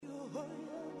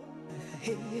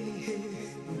Good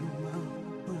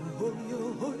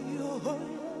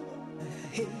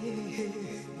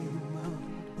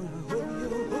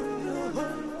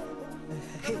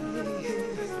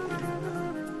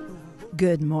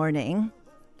morning.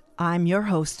 I'm your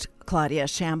host, Claudia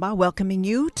Shamba, welcoming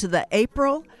you to the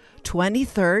April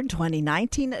 23rd,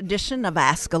 2019 edition of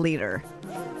Ask a Leader.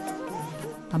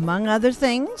 Among other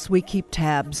things we keep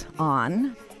tabs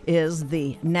on is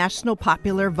the national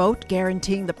popular vote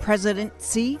guaranteeing the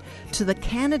presidency to the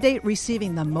candidate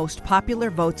receiving the most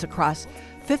popular votes across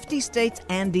 50 states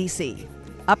and D.C.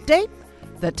 Update: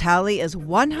 the tally is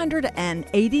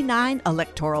 189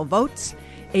 electoral votes,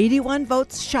 81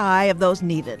 votes shy of those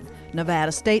needed.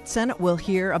 Nevada State Senate will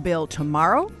hear a bill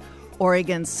tomorrow.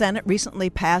 Oregon Senate recently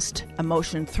passed a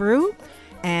motion through,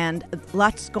 and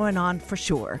lots going on for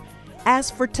sure.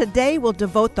 As for today, we'll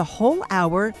devote the whole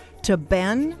hour to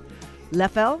Ben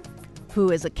Leffel,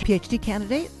 who is a PhD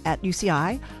candidate at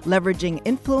UCI, leveraging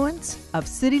influence of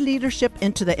city leadership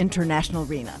into the international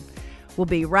arena. We'll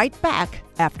be right back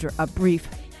after a brief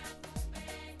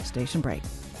station break.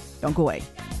 Don't go away.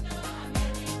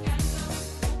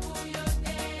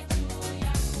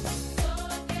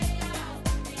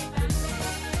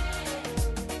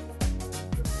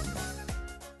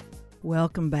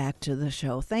 Welcome back to the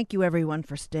show. Thank you, everyone,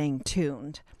 for staying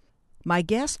tuned. My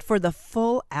guest for the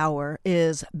full hour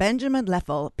is Benjamin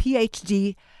Leffel,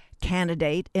 PhD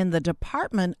candidate in the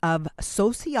Department of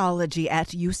Sociology at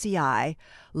UCI,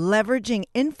 leveraging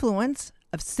influence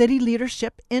of city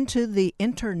leadership into the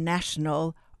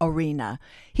international arena.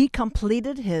 He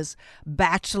completed his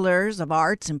Bachelor's of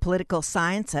Arts in Political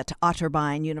Science at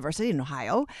Otterbein University in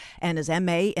Ohio and his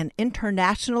MA in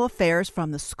International Affairs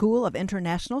from the School of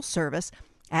International Service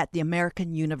at the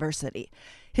American University.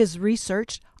 His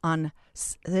research on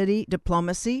city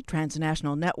diplomacy,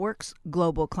 transnational networks,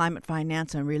 global climate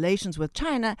finance, and relations with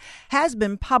China has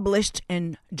been published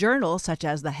in journals such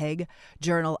as the Hague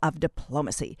Journal of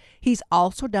Diplomacy. He's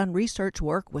also done research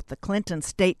work with the Clinton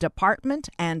State Department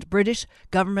and British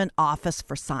Government Office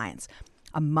for Science.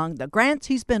 Among the grants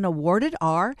he's been awarded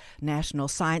are National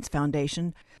Science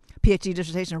Foundation PhD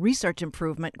Dissertation Research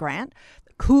Improvement Grant,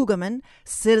 Kugelman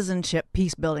Citizenship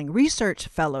Peacebuilding Research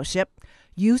Fellowship,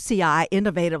 UCI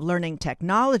Innovative Learning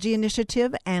Technology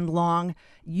Initiative, and Long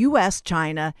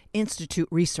U.S.-China Institute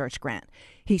Research Grant.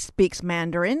 He speaks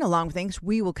Mandarin. Along with things,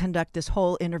 we will conduct this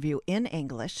whole interview in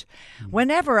English.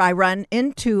 Whenever I run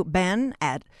into Ben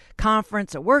at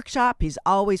conference or workshop, he's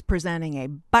always presenting a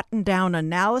button-down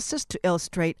analysis to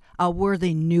illustrate a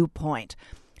worthy new point.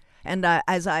 And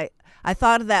as I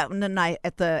thought of that, and then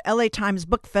at the LA Times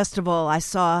Book Festival, I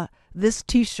saw this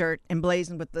T-shirt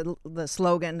emblazoned with the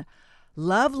slogan,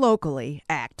 "Love locally,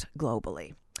 act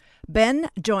globally." Ben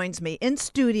joins me in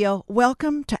studio.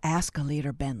 Welcome to Ask a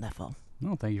Leader, Ben Leffel.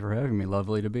 Well, thank you for having me.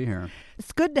 Lovely to be here.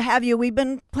 It's good to have you. We've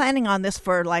been planning on this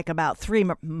for like about 3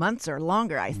 months or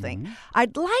longer, I think.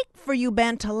 I'd like for you,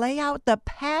 Ben, to lay out the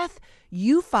path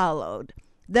you followed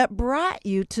that brought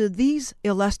you to these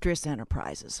illustrious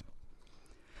enterprises.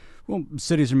 Well,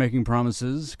 cities are making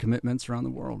promises, commitments around the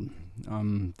world.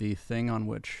 The thing on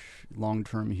which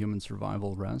long-term human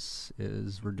survival rests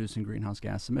is reducing greenhouse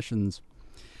gas emissions.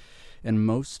 And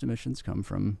most emissions come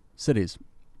from cities.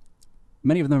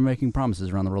 Many of them are making promises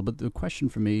around the world, but the question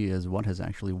for me is what has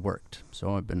actually worked.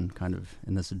 So I've been kind of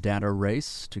in this data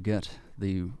race to get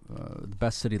the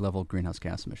best city-level greenhouse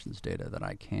gas emissions data that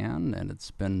I can, and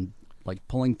it's been like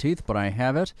pulling teeth, but I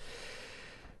have it.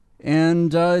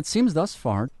 And it seems thus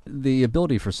far the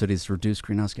ability for cities to reduce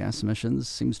greenhouse gas emissions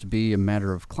seems to be a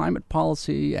matter of climate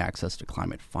policy, access to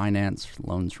climate finance,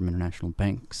 loans from international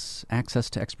banks, access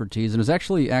to expertise. And it's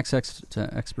actually access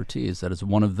to expertise that is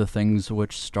one of the things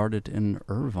which started in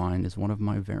Irvine is one of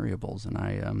my variables. And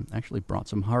I actually brought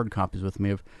some hard copies with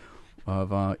me of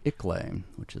ICLE,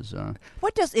 which is...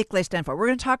 What does ICLE stand for? We're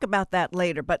going to talk about that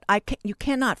later, but you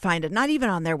cannot find it, not even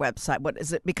on their website. What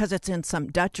is it? Because it's in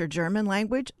some Dutch or German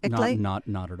language, ICLE?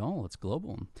 Not at all. It's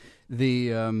global.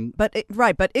 But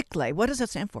ICLE, what does it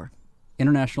stand for?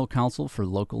 International Council for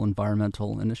Local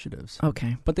Environmental Initiatives.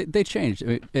 Okay. But they changed.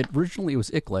 Originally it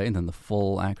was ICLE and then the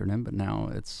full acronym, but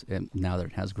now now that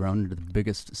it has grown into the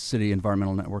biggest city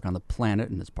environmental network on the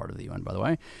planet, and it's part of the UN, by the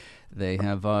way, they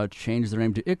have changed their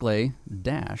name to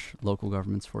ICLE-Local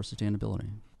Governments for Sustainability.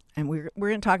 And we're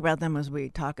going to talk about them as we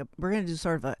talk. We're going to do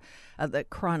sort of the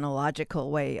chronological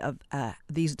way of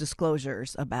these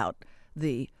disclosures about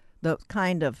the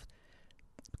kind of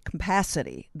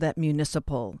capacity that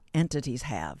municipal entities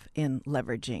have in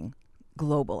leveraging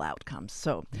global outcomes.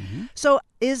 So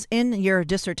is in your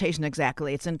dissertation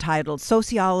exactly, it's entitled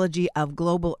Sociology of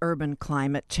Global Urban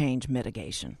Climate Change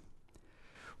Mitigation.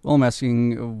 Well, I'm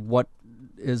asking what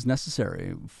is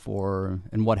necessary for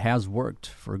and what has worked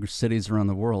for cities around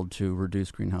the world to reduce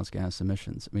greenhouse gas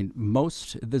emissions. I mean,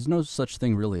 there's no such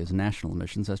thing really as national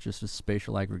emissions. That's just a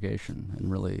spatial aggregation. And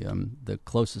really, the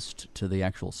closest to the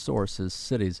actual source is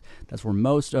cities. That's where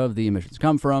most of the emissions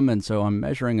come from. And so I'm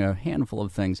measuring a handful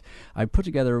of things. I put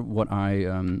together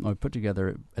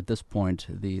at this point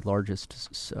the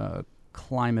largest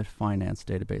climate finance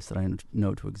database that I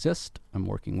know to exist. I'm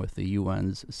working with the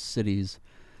UN's Cities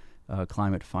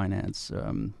Climate Finance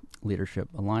Leadership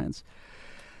Alliance,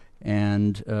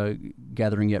 and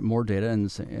gathering yet more data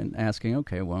and asking,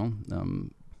 okay, well,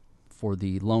 for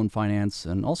the loan finance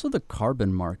and also the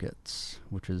carbon markets,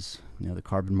 which is the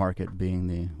carbon market being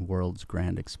the world's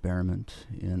grand experiment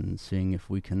in seeing if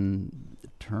we can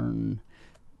turn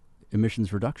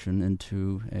emissions reduction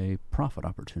into a profit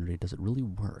opportunity. Does it really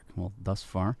work? Well, thus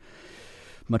far,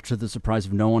 much to the surprise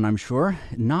of no one, I'm sure,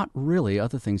 not really.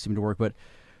 Other things seem to work, but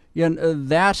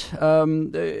access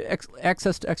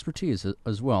to expertise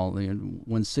as well.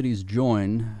 When cities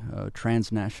join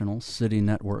transnational city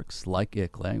networks like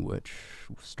ICLEI, which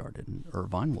started in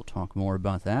Irvine, we'll talk more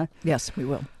about that. Yes, we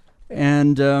will.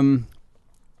 And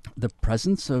the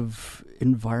presence of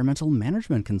environmental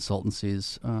management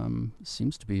consultancies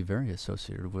seems to be very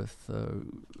associated with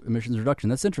emissions reduction.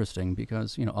 That's interesting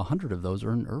because 100 of those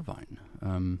are in Irvine.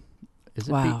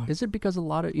 Wow. Is it because a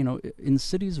lot of in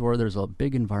cities where there's a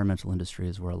big environmental industry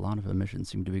is where a lot of emissions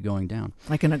seem to be going down,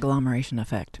 like an agglomeration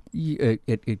effect?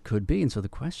 It could be, and so the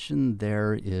question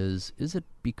there is it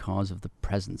because of the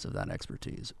presence of that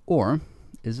expertise, or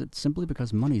is it simply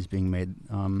because money's being made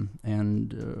on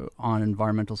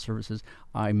environmental services?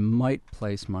 I might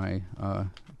place my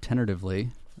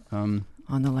tentatively on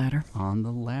the latter. On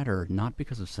the latter, not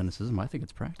because of cynicism. I think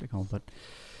it's practical, but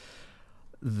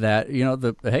that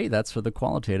that's for the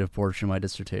qualitative portion of my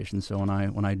dissertation. So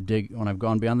when I've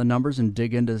gone beyond the numbers and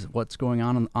dig into what's going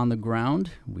on the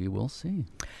ground, we will see.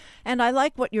 And I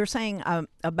like what you're saying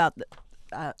about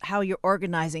how you're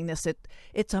organizing this.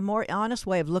 It's a more honest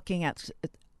way of looking at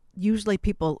it. Usually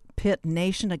people pit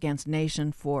nation against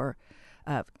nation for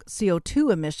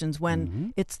CO2 emissions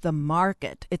when it's the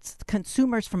market. It's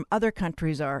consumers from other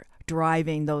countries are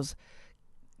driving those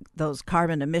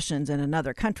carbon emissions in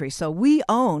another country. So we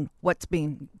own what's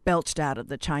being belched out of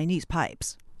the Chinese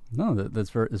pipes. No, that's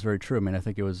very true. I mean, I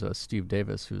think it was Steve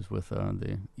Davis, who's with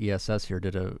the ESS here,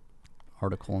 did a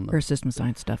article in the Earth System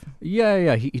Science stuff.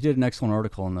 Yeah. He did an excellent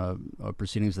article in the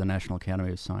Proceedings of the National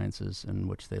Academy of Sciences, in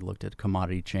which they looked at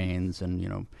commodity chains and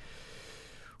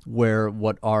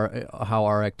how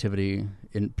our activity,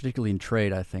 particularly in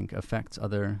trade, I think, affects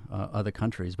other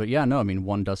countries. But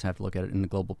one does have to look at it in the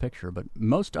global picture. But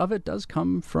most of it does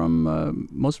come from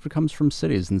comes from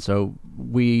cities, and so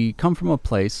we come from a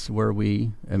place where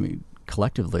we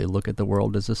collectively look at the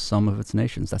world as a sum of its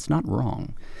nations. That's not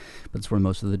wrong, but it's where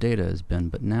most of the data has been.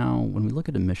 But now, when we look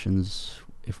at emissions,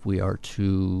 if we are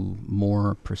to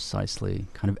more precisely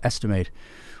kind of estimate,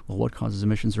 well, what causes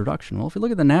emissions reduction? Well, if we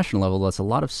look at the national level, that's a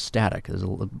lot of static. There's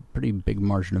a pretty big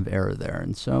margin of error there,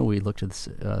 and so we looked at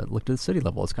the city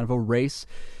level. It's kind of a race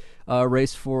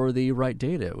for the right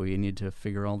data. We need to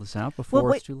figure all this out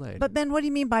before it's too late. But Ben, what do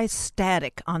you mean by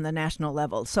static on the national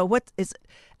level? So what is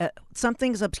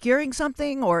something's obscuring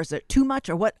something, or is it too much,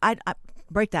 or what? I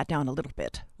break that down a little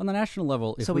bit on the national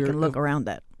level, so we can look around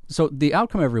that. So the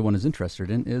outcome everyone is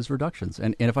interested in is reductions.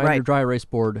 And if I had a dry erase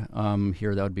board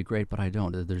here, that would be great, but I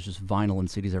don't. There's just vinyl and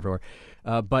CDs everywhere.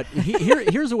 But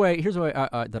here's a way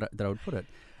that I would put it.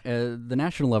 The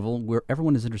national level, where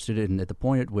everyone is interested in at the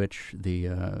point at which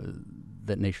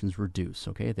that nations reduce.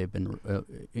 Okay, they've been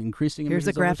increasing. Here's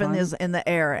a graph in the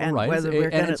air, and whether we're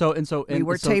going to. We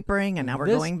were tapering, and now we're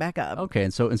going back up. Okay,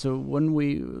 and so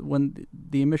when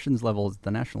the emissions levels at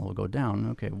the national level go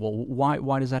down, okay, well,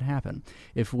 why does that happen?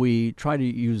 If we try to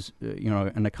use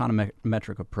an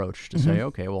econometric approach to say,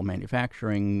 okay, well,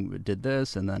 manufacturing did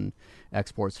this, and then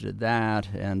exports did that,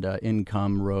 and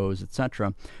income rose,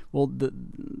 etc. Well,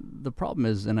 the problem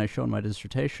is, and I show in my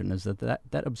dissertation, is that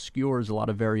obscures a lot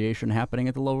of variation happening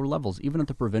at the lower levels, even at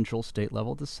the provincial, state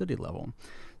level, the city level.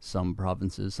 Some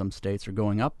provinces, some states are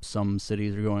going up, some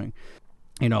cities are going,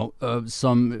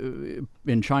 some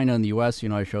in China and the U.S.,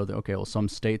 I show that, okay, well, some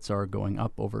states are going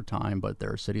up over time, but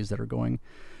there are cities that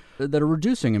are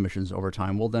reducing emissions over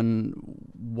time. Well, then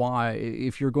why,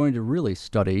 if you're going to really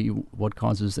study what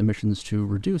causes emissions to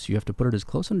reduce, you have to put it as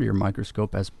close under your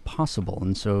microscope as possible.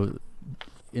 And so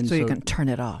you can turn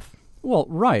it off. Well,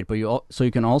 right, but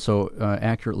you can also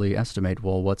accurately estimate.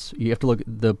 Well, you have to look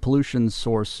at the pollution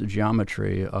source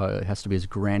geometry. It has to be as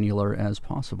granular as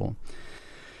possible,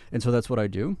 and so that's what I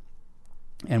do.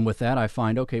 And with that, I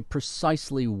find, okay,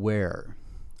 precisely where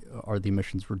are the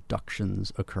emissions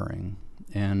reductions occurring?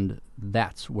 And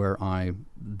that's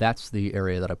the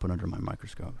area that I put under my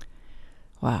microscope.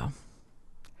 Wow.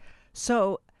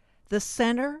 So the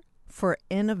Center for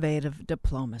Innovative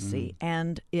Diplomacy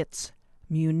and its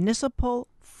Municipal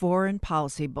Foreign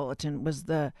Policy Bulletin was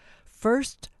the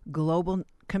first global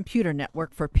computer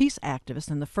network for peace activists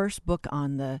and the first book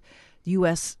on the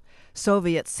U.S.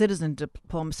 Soviet citizen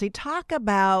diplomacy. Talk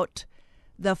about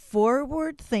the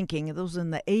forward thinking. It was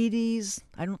in the 80s.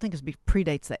 I don't think it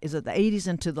predates that. Is it the 80s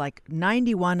into like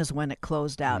 91 is when it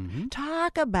closed out.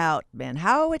 Talk about, Ben,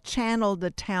 how it channeled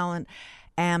the talent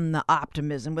and the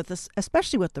optimism, with this,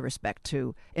 especially with the respect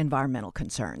to environmental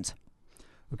concerns.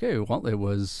 Okay, well, it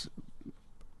was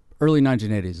early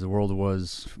 1980s. The world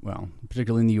was, well,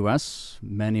 particularly in the U.S.,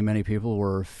 many people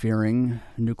were fearing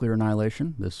nuclear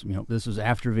annihilation. This was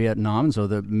after Vietnam, so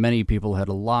that many people had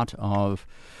a lot of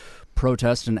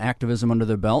protest and activism under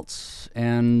their belts.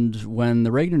 And when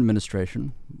the Reagan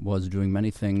administration was doing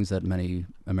many things that many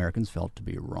Americans felt to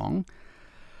be wrong,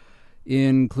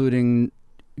 including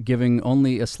giving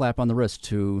only a slap on the wrist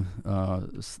to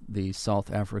the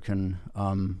South African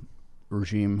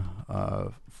regime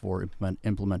for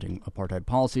implementing apartheid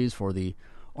policies, for the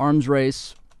arms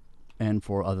race, and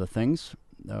for other things.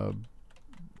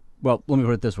 Well, let me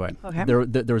put it this way. Okay.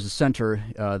 There was a center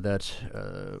that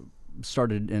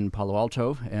started in Palo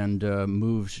Alto and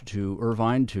moved to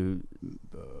Irvine to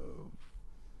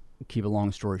keep a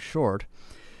long story short.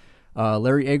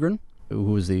 Larry Agron, who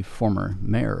was the former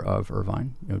mayor of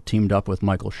Irvine, teamed up with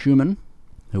Michael Schumann,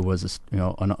 who was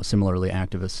a similarly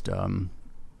activist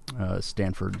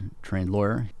Stanford-trained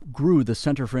lawyer, grew the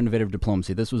Center for Innovative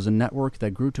Diplomacy. This was a network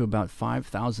that grew to about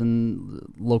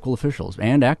 5,000 local officials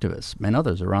and activists and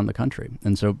others around the country.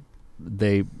 And so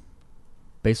they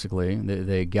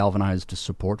galvanized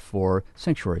support for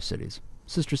sanctuary cities,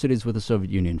 sister cities with the Soviet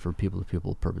Union for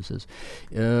people-to-people purposes,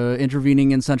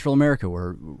 intervening in Central America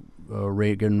where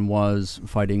Reagan was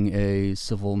fighting a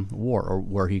civil war, or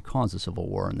where he caused a civil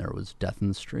war, and there was death in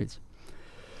the streets.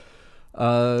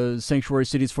 Sanctuary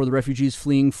cities for the refugees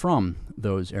fleeing from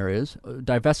those areas,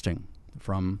 divesting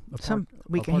from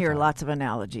we can hear lots of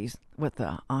analogies with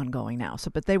the ongoing now.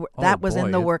 So, but that was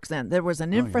in the works then. There was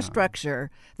an infrastructure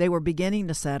they were beginning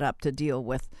to set up to deal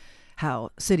with how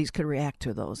cities could react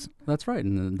to those. That's right,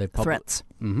 and they threats.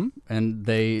 And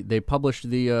they published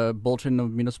the Bulletin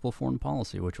of Municipal Foreign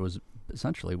Policy, which was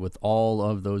essentially with all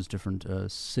of those different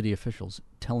city officials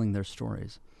telling their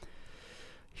stories.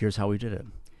 Here's how we did it.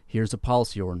 Here's a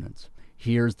policy ordinance.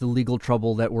 Here's the legal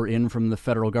trouble that we're in from the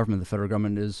federal government. The federal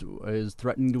government is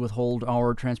threatening to withhold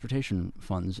our transportation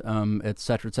funds, et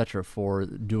cetera, for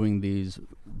doing these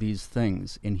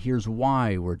things. And here's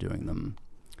why we're doing them.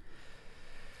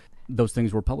 Those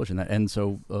things were published in that. And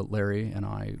so Larry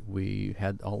and we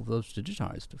had all of those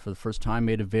digitized for the first time,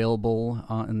 made available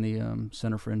in the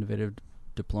Center for Innovative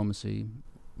Diplomacy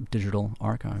digital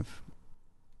archive.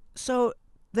 So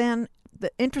then the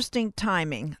interesting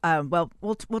timing.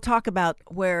 We'll talk about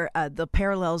where the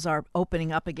parallels are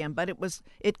opening up again. But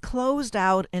it closed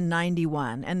out in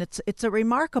 91, and it's a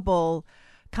remarkable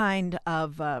kind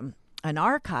of an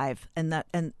archive. And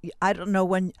I don't know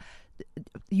when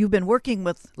you've been working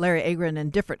with Larry Agron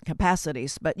in different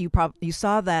capacities, but you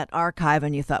saw that archive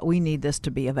and you thought, we need this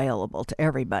to be available to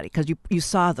everybody, because you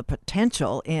saw the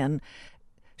potential in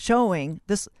showing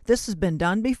this has been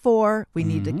done before. We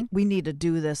need to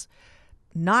do this.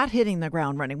 Not hitting the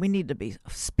ground running. We need to be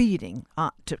speeding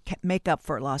to make up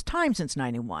for lost time since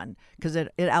 91, because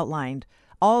it outlined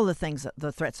all the things,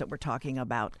 the threats that we're talking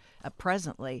about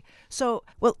presently. So,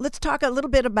 well, let's talk a little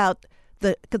bit about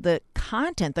the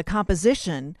content, the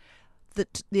composition,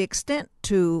 the extent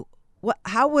to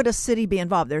how would a city be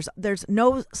involved? There's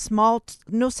no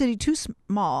city too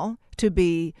small to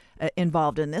be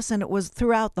involved in this, and it was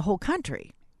throughout the whole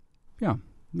country.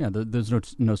 Yeah, there's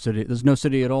no city. There's no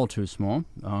city at all too small.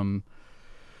 The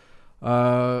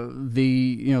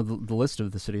list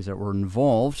of the cities that were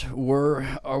involved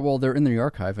they're in the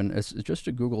archive, and it's just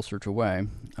a Google search away.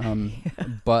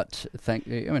 But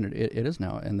it is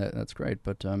now, and that's great.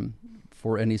 But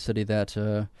for any city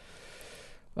that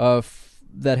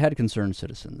that had concerned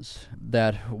citizens,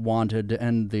 that wanted to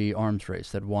end the arms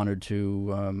race, that wanted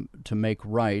to make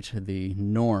right the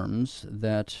norms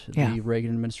that the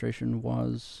Reagan administration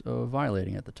was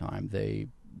violating at the time. It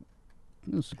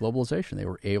was globalization. They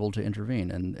were able to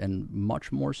intervene, and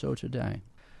much more so today.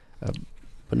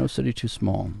 But no city too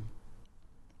small.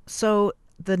 So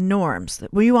the norms.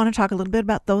 Will you want to talk a little bit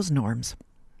about those norms?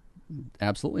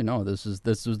 Absolutely no. This is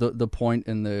the point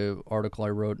in the article I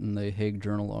wrote in the Hague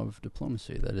Journal of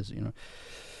Diplomacy. That is,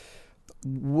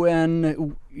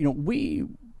 when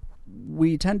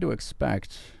we tend to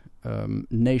expect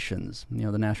nations,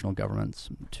 the national governments,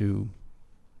 to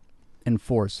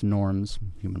enforce norms,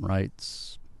 human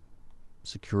rights,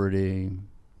 security,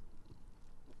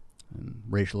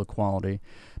 racial equality.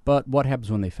 But what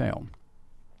happens when they fail?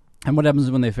 And what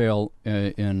happens when they fail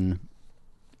in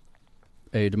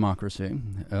a democracy,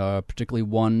 particularly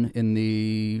one in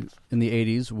the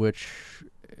 80s, which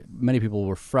many people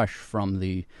were fresh from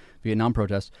the Vietnam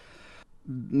protests?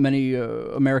 Many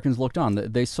Americans looked on.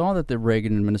 They saw that the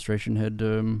Reagan administration had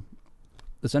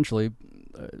essentially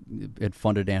had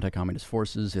funded anti-communist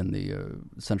forces in the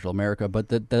Central America, but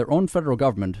that their own federal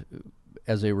government,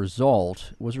 as a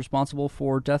result, was responsible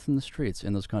for death in the streets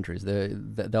in those countries.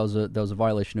 That was a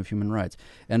violation of human rights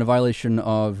and a violation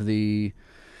of the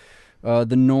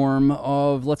norm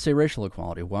of, let's say, racial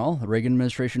equality. Well, the Reagan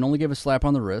administration only gave a slap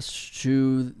on the wrist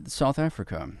to South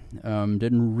Africa.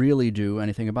 Didn't really do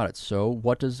anything about it. So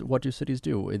what do cities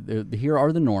do? Here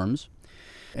are the norms.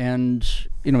 And,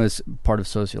 as part of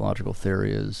sociological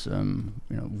theory is,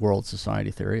 world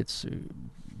society theory. It's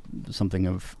something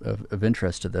of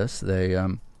interest to this.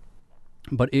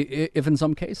 But if in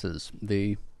some cases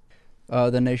the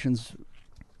nations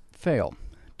fail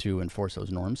to enforce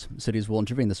those norms, cities will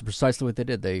intervene. This is precisely what they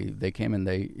did. They came in,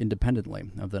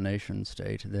 independently of the nation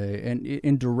state, and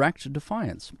in direct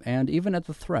defiance, and even at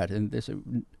the threat. And they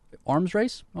said, arms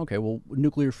race? Okay, well,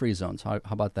 nuclear-free zones. How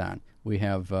about that? We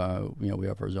have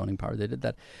our zoning power. They did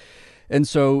that, and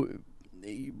so,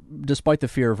 despite the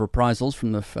fear of reprisals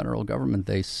from the federal government,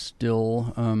 they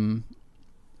still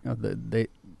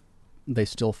they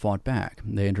still fought back.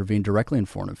 They intervened directly in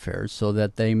foreign affairs so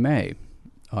that they may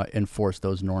enforce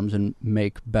those norms and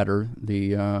make better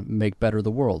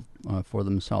the world for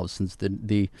themselves. Since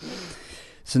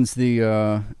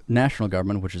the national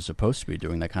government, which is supposed to be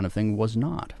doing that kind of thing, was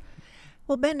not.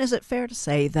 Well, Ben, is it fair to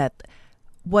say that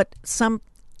what some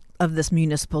of this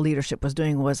municipal leadership was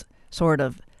doing was sort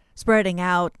of spreading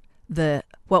out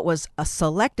what was a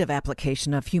selective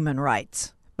application of human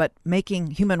rights, but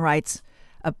making human rights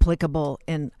applicable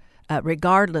in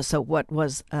regardless of what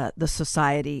was the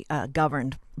society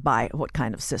governed by, what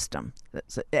kind of system?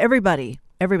 So everybody,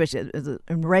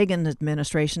 in Reagan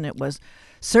administration, it was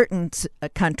certain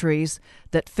countries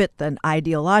that fit the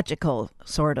ideological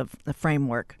sort of the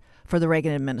framework for the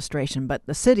Reagan administration, but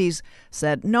the cities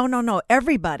said, no,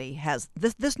 everybody has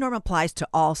this norm applies to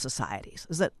all societies.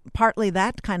 Is it partly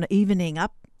that kind of evening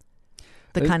up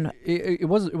the kind of? It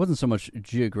wasn't so much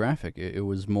geographic. It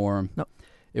was more. No.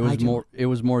 It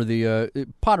was more the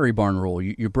Pottery Barn rule.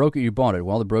 You broke it, you bought it.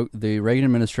 Well, the Reagan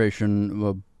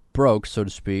administration broke, so to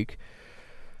speak.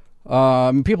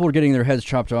 People were getting their heads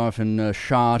chopped off and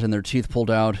shot and their teeth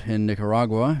pulled out in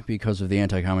Nicaragua because of the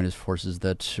anti-communist forces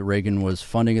that Reagan was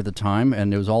funding at the time,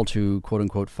 and it was all to,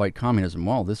 quote-unquote, fight communism.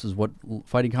 Well, this is what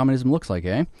fighting communism looks like,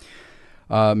 eh?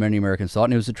 Many Americans thought,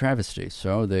 and it was a travesty.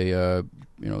 So they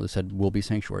said, we'll be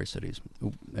sanctuary cities.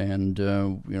 And,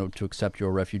 to accept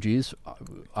your refugees,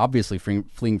 obviously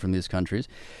fleeing from these countries.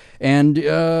 And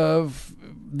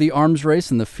the arms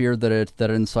race and the fear that it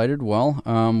incited,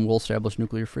 we'll establish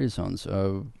nuclear-free zones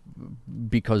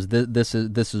because this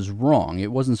is wrong.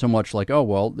 It wasn't so much like,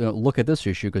 look at this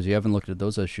issue because you haven't looked at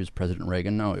those issues, President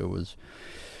Reagan. No, it was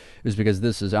because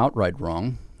this is outright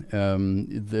wrong.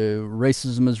 The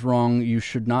racism is wrong. You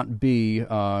should not be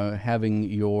having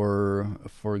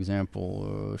for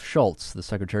example, Schultz, the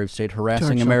Secretary of State,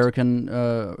 harassing American,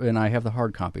 and I have the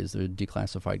hard copies, the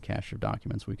declassified cache of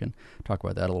documents. We can talk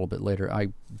about that a little bit later. I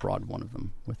brought one of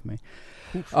them with me.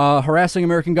 Harassing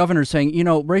American governors, saying,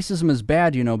 racism is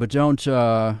bad, but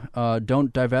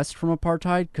don't divest from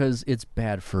apartheid because it's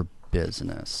bad for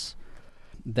business.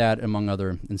 That, among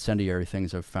other incendiary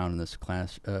things I've found in this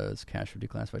cache of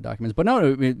declassified documents. But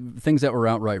no, things that were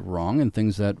outright wrong and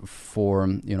things that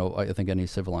I think any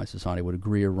civilized society would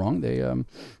agree are wrong, they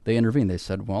intervened. They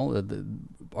said,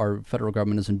 our federal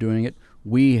government isn't doing it.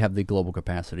 We have the global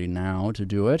capacity now to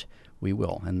do it. We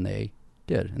will. And they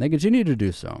did. And they continue to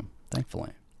do so,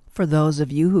 thankfully. For those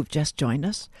of you who've just joined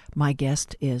us, my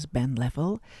guest is Ben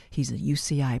Leffel. He's a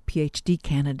UCI PhD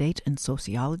candidate in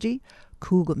sociology,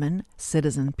 Kugelman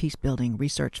Citizen Peacebuilding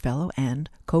Research Fellow, and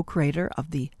co-creator of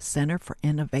the Center for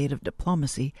Innovative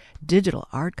Diplomacy Digital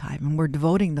Archive. And we're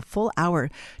devoting the full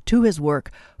hour to his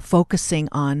work focusing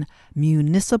on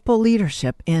municipal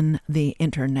leadership in the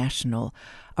international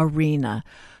arena.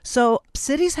 So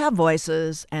cities have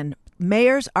voices and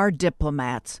mayors are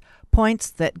diplomats,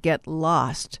 points that get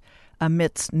lost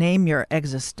amidst name your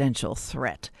existential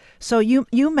threat. So you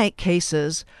make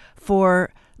cases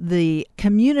for the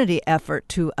community effort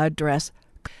to address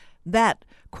that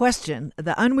question.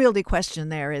 The unwieldy question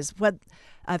there is, what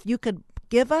if you could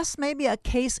give us maybe a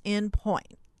case in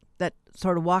point that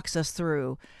sort of walks us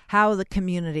through how the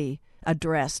community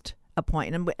addressed a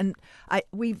point.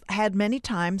 We've had many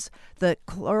times the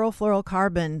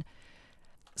chlorofluorocarbon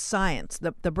science,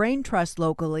 the brain trust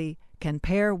locally can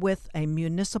pair with a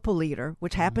municipal leader,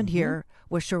 which happened here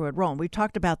with Sherwood Rome. We've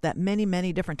talked about that many,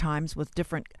 many different times with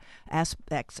different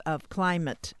aspects of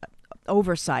climate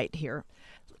oversight here.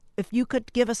 If you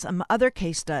could give us some other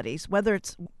case studies, whether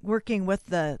it's working with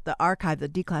the archive, the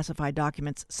declassified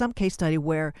documents, some case study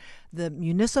where the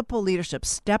municipal leadership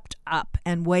stepped up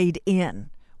and weighed in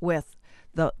with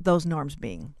those norms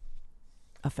being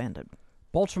offended.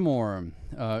 Baltimore.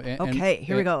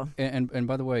 Here we go. And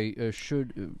by the way,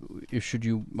 should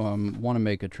you want to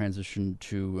make a transition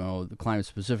to the climate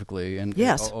specifically, and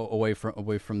yes. away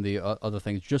from the other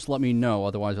things, just let me know.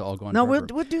 Otherwise, I'll go on. No, we'll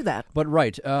do that. But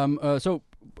right. So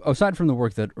aside from the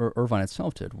work that Irvine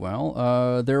itself did,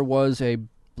 there was a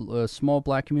small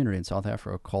black community in South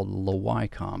Africa called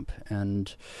Lawai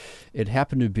and it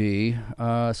happened to be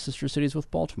sister cities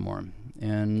with Baltimore,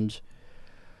 and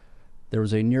there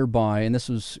was a nearby, and this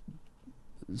was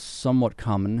somewhat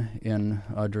common in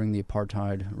during the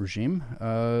apartheid regime.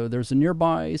 There's a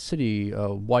nearby city,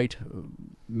 white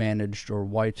managed or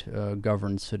white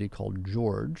governed city called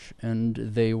George, and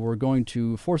they were going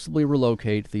to forcibly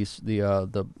relocate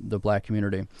the black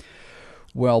community.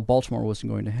 Well, Baltimore wasn't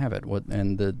going to have it,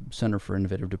 and the Center for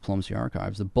Innovative Diplomacy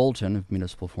Archives, the bulletin of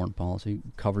Municipal Foreign Policy,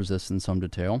 covers this in some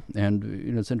detail.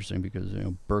 And it's interesting because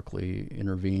Berkeley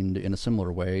intervened in a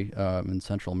similar way in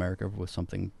Central America with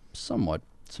something somewhat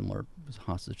similar, it was a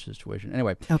hostage situation.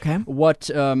 Anyway, what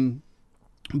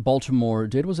Baltimore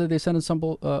did was that they sent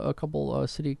a couple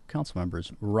city council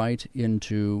members right in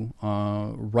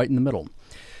the middle.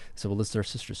 So, well, it's their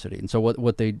sister city, and so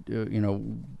what they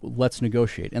let's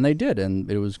negotiate, and they did, and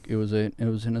it was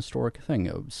an historic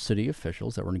thing. City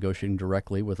officials that were negotiating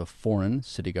directly with a foreign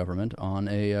city government on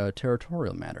a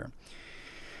territorial matter,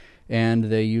 and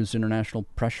they used international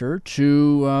pressure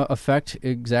to affect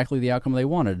exactly the outcome they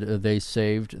wanted. They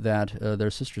saved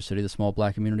their sister city, the small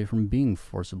black community, from being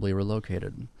forcibly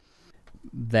relocated.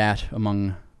 That,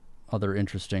 among other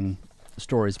interesting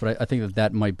stories, but I think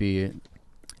that might be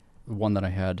one that I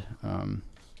had.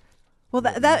 Well,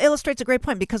 that illustrates a great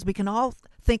point, because we can all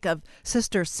think of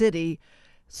sister city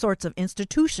sorts of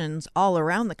institutions all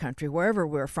around the country, wherever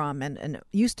we're from, and it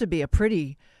used to be a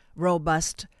pretty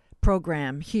robust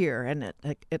program here, and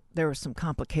there were some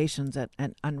complications that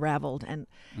unraveled, and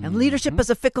leadership is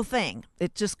a fickle thing.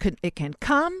 It can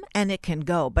come and it can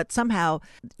go, but somehow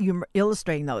you're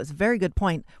illustrating, though, it's a very good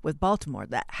point with Baltimore,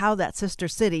 that how that sister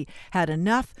city had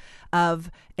enough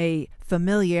of a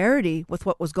familiarity with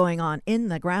what was going on in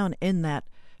the ground in that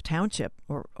township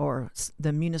or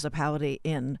the municipality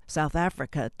in South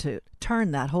Africa to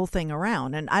turn that whole thing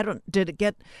around. And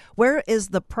where is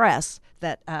the press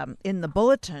that in the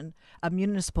bulletin of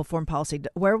Municipal Foreign Policy,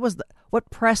 what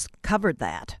press covered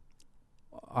that?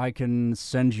 I can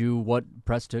send you what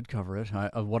press did cover it.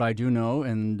 What I do know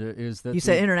is that you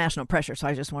said international pressure, so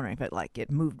I was just wondering if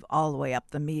it moved all the way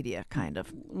up the media kind of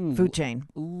food chain.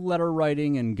 Letter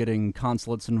writing and getting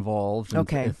consulates involved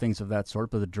and things of that sort,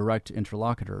 but the direct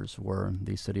interlocutors were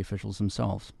the city officials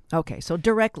themselves. Okay, so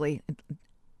directly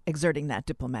exerting that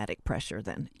diplomatic pressure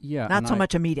then. Yeah. Not so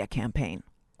much a media campaign.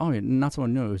 Oh, yeah, not so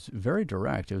much. No, it was very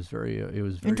direct. It was very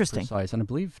interesting, precise, and I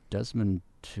believe Desmond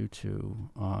Tutu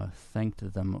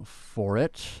thanked them for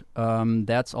it.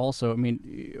 That's also,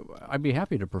 I'd be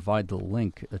happy to provide the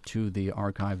link to the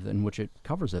archive in which it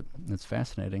covers it. It's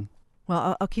fascinating.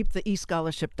 Well, I'll keep the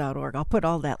escholarship.org. I'll put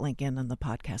all that link in the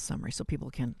podcast summary so people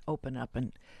can open up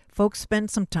and folks spend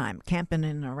some time camping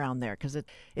in and around there, because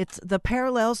it's the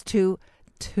parallels to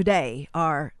today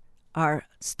are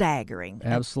staggering.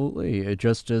 Absolutely.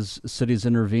 Just as cities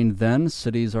intervened then,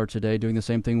 cities are today doing the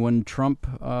same thing. When Trump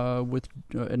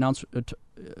announced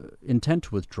intent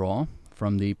to withdraw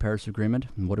from the Paris Agreement,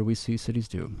 what do we see cities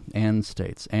do? And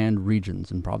states and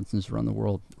regions and provinces around the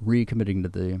world recommitting to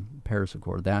the Paris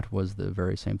Accord. That was the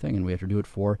very same thing, and we have to do it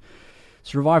for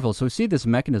survival. So we see this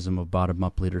mechanism of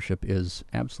bottom-up leadership is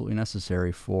absolutely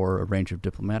necessary for a range of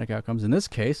diplomatic outcomes. In this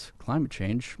case, climate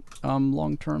change,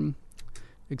 long-term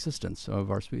existence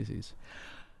of our species.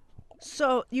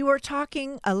 So you were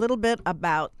talking a little bit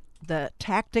about the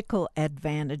tactical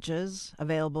advantages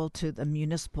available to the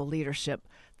municipal leadership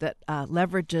that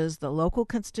leverages the local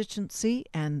constituency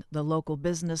and the local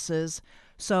businesses.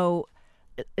 So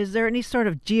is there any sort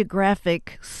of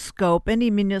geographic scope? Any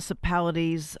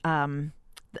municipalities?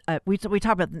 We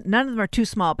talk about none of them are too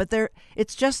small, but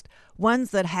it's just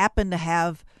ones that happen to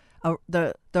have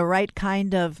the right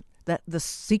kind of the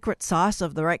secret sauce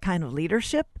of the right kind of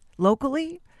leadership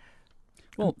locally.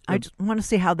 Well, I just want to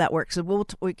see how that works. So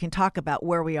we can talk about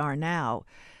where we are now,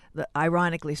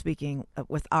 ironically speaking,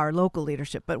 with our local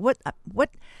leadership. But what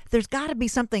there's got to be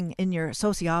something in your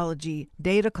sociology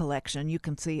data collection you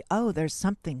can see. Oh, there's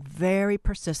something very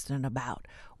persistent about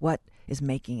what is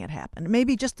making it happen.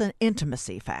 Maybe just an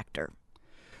intimacy factor.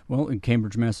 Well, in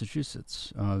Cambridge,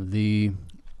 Massachusetts,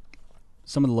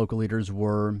 some of the local leaders that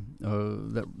were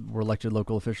elected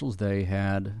local officials. They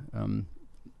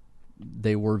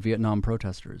were Vietnam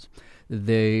protesters. But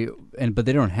they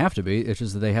don't have to be. It's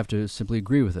just that they have to simply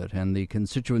agree with it. And the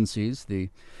constituencies, the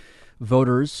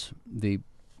voters, the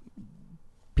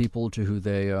people to who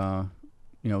they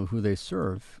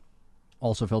serve,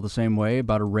 also felt the same way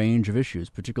about a range of issues,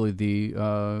 particularly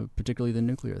the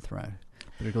nuclear threat,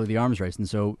 particularly the arms race. And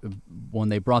so, when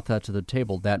they brought that to the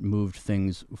table, that moved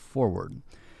things forward.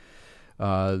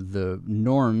 The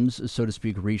norms, so to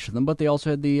speak, reached them, but they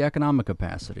also had the economic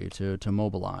capacity to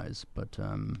mobilize. But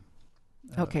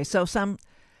okay, so some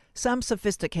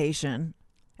sophistication,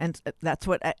 and that's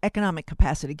what economic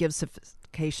capacity gives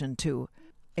sophistication to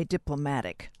a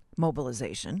diplomatic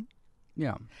mobilization.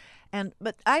 Yeah,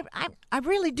 but I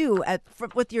really do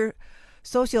with your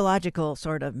sociological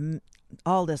sort of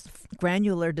all this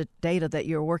granular data that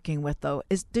you're working with, though,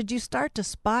 did you start to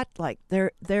spot like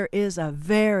there is a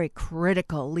very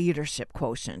critical leadership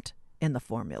quotient in the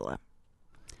formula?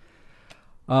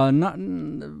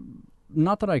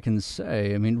 Not that I can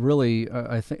say. I mean, really,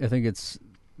 I think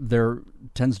there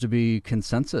tends to be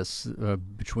consensus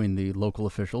between the local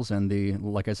officials and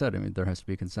like I said, I mean, there has to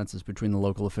be consensus between the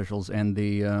local officials and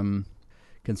the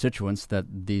constituents that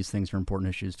these things are important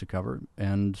issues to cover,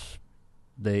 and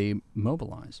they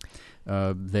mobilize.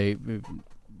 It's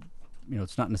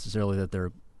not necessarily that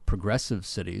they're progressive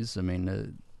cities. I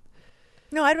mean,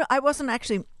 no, I wasn't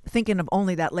actually thinking of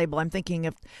only that label. I'm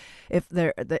thinking if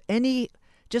there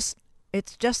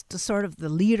it's just the sort of the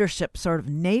leadership sort of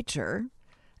nature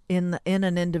in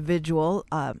an individual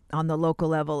on the local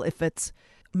level. If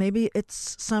maybe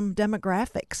it's some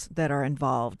demographics that are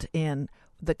involved in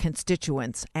the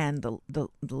constituents and the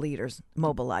leaders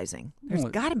mobilizing. There's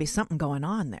got to be something going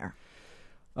on there.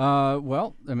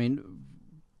 Well, I mean,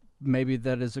 maybe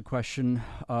that is a question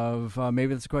of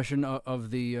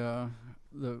of the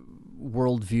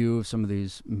worldview of some of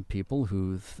these people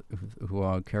who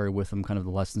carry with them kind of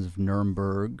the lessons of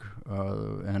Nuremberg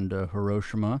and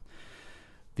Hiroshima.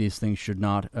 These things should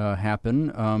not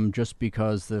happen. Just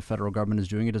because the federal government is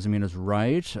doing it doesn't mean it's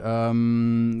right.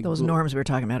 Those norms we were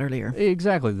talking about earlier.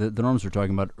 Exactly, the norms we were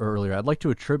talking about earlier. I'd like to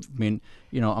attribute. I mean,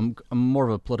 I'm more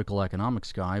of a political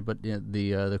economics guy, but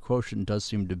the quotient does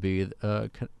seem to be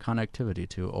connectivity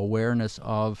to awareness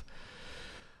of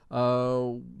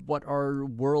what are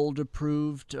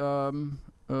world-approved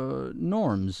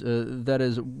norms. That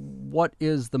is, what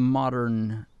is the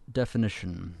modern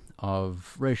definition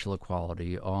of racial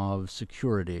equality, of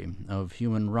security, of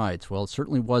human rights? Well, it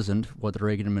certainly wasn't what the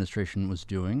Reagan administration was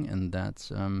doing, and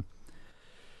that's and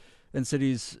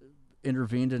cities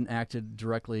intervened and acted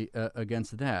directly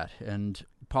against that. And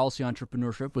policy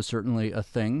entrepreneurship was certainly a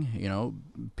thing.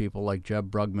 People like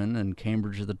Jeb Brugman and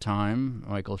Cambridge at the time,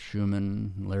 Michael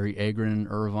Schumann, Larry Agron, and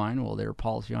Irvine. Well, they were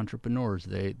policy entrepreneurs.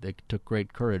 They took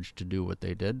great courage to do what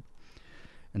they did.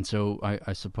 And so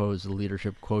I suppose the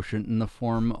leadership quotient in the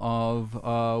form of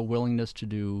willingness to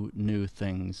do new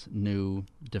things, new,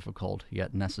 difficult,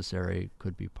 yet necessary,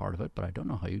 could be part of it, but I don't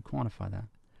know how you'd quantify that.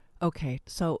 Okay,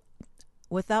 so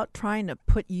without trying to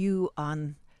put you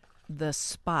on the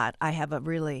spot, I have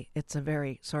it's a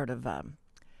very sort of a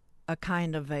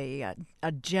kind of a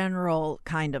general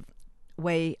kind of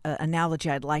way, analogy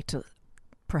I'd like to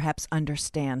perhaps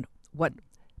understand what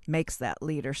makes that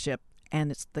leadership and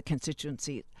it's the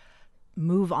constituency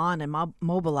move on and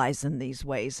mobilize in these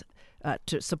ways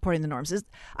to supporting the norms.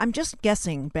 I'm just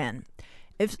guessing, Ben,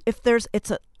 if let's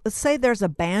say there's a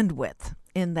bandwidth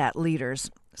in that leader's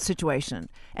situation,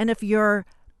 and if your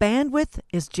bandwidth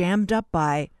is jammed up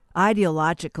by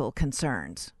ideological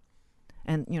concerns,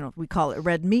 and we call it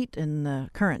red meat in the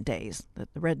current days, the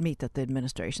red meat that the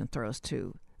administration throws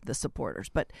to the supporters,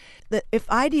 but if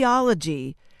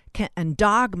ideology and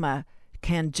dogma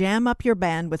can jam up your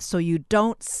bandwidth so you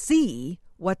don't see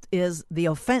what is the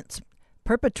offense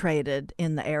perpetrated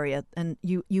in the area, and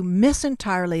you miss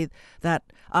entirely that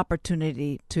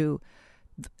opportunity to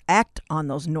act on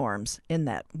those norms in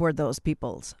that where those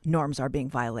people's norms are being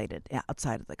violated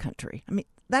outside of the country. I mean,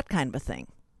 that kind of a thing.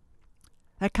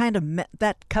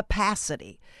 That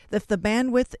capacity. If the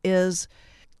bandwidth is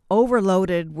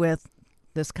overloaded with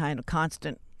this kind of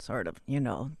constant sort of,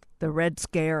 the Red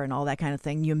Scare and all that kind of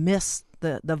thing, you miss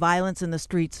the violence in the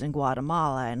streets in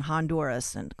Guatemala and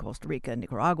Honduras and Costa Rica and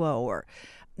Nicaragua or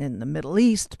in the Middle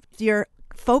East. You're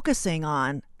focusing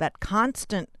on that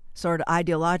constant sort of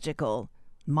ideological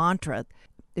mantra.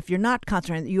 If you're not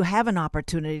concentrating, you have an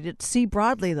opportunity to see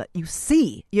broadly, that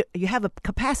you have a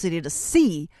capacity to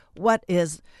see what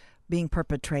is being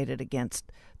perpetrated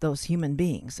against those human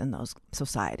beings in those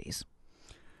societies.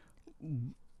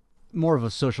 More of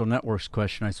a social networks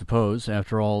question, I suppose.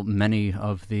 After all, many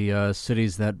of the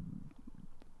cities that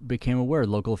became aware,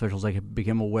 local officials that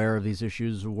became aware of these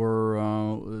issues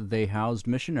they housed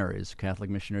missionaries, Catholic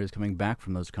missionaries coming back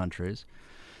from those countries.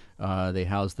 They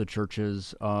housed the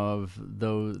churches of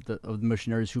the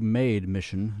missionaries who made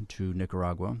mission to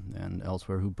Nicaragua and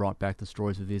elsewhere, who brought back the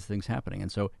stories of these things happening.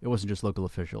 And so it wasn't just local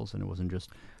officials, and it wasn't just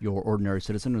your ordinary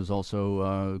citizen. It was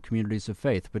also communities of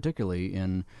faith, particularly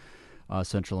in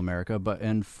Central America.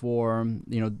 For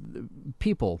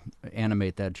people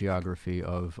animate that geography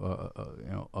of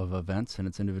events, and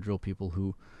it's individual people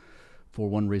who, for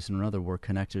one reason or another, were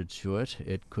connected to it.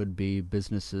 It could be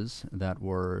businesses that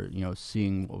were,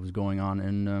 seeing what was going on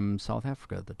in South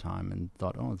Africa at the time and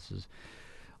thought, "Oh, this is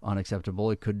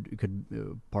unacceptable." It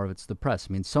could part of it's the press.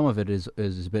 I mean, some of it is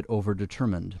a bit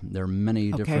overdetermined. There are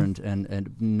many different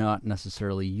and not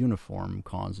necessarily uniform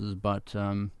causes, but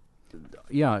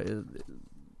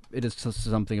it is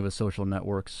something of a social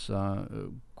networks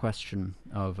question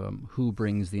of who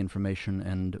brings the information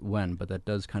and when, but that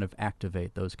does kind of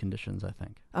activate those conditions, I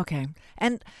think. Okay.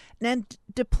 And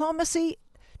diplomacy,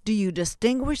 do you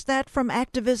distinguish that from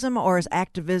activism, or is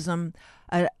activism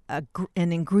an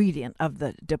ingredient of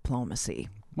the diplomacy?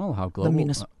 Well, how global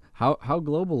how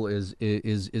global is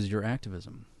your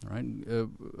activism, right?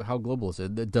 How global is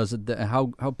it?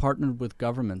 How partnered with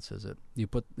governments is it? You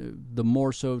put the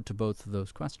more so to both of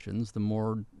those questions, the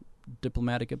more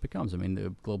diplomatic it becomes. I mean,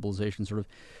 the globalization sort of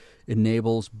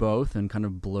enables both and kind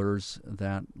of blurs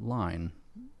that line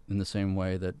in the same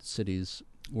way that cities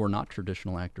were not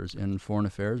traditional actors in foreign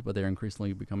affairs, but they're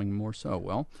increasingly becoming more so.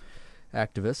 Well,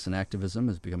 activists and activism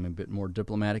is becoming a bit more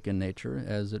diplomatic in nature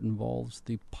as it involves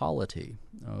the polity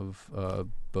of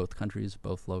both countries,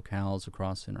 both locales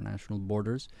across international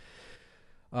borders.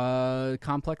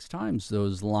 Complex times.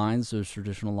 Those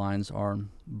traditional lines are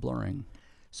blurring.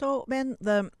 So, Ben,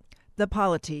 the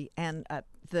polity and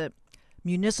the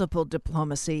municipal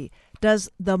diplomacy, does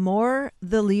the more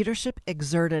the leadership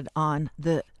exerted on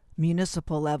the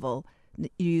municipal level,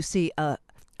 you see a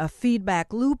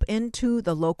feedback loop into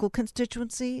the local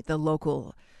constituency, the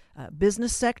local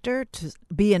business sector, to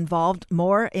be involved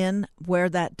more in where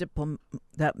that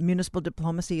municipal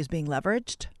diplomacy is being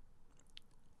leveraged?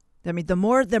 I mean, the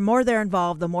more they're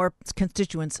involved, the more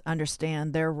constituents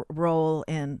understand their role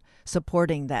in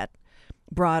supporting that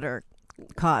broader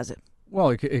cause. Well,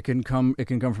 it can come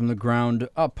from the ground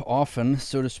up often,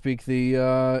 so to speak.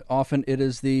 Often it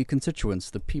is the constituents,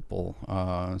 the people,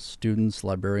 students,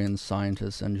 librarians,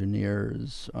 scientists,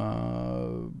 engineers,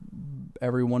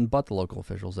 everyone but the local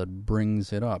officials that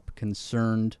brings it up.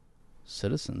 Concerned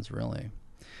citizens, really.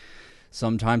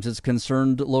 Sometimes it's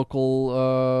concerned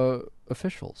local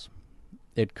officials.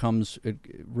 It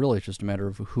really is just a matter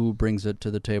of who brings it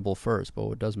to the table first. But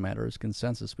what does matter is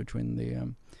consensus between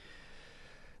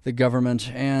the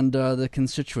government and the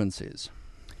constituencies.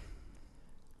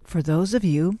 For those of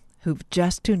you who've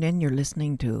just tuned in, you're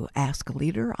listening to Ask a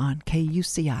Leader on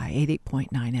KUCI 88.9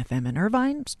 FM in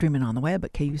Irvine, streaming on the web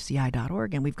at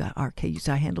kuci.org, and we've got our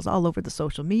KUCI handles all over the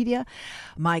social media.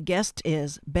 My guest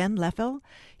is Ben Leffel.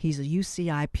 He's a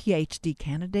UCI PhD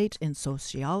candidate in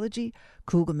sociology,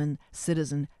 Kugelman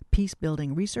Citizen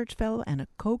Peacebuilding Research Fellow, and a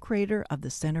co-creator of the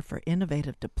Center for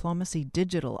Innovative Diplomacy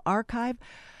Digital Archive.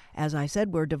 As I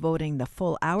said, we're devoting the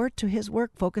full hour to his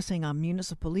work, focusing on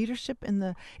municipal leadership in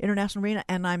the international arena.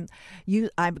 And I'm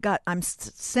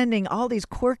sending all these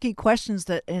quirky questions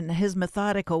that, in his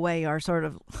methodical way, are sort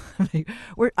of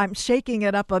I'm shaking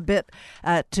it up a bit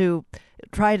to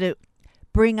try to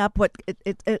bring up what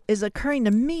it is occurring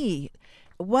to me.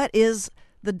 What is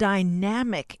the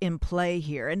dynamic in play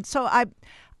here? And so I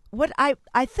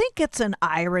think it's an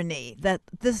irony that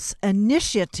this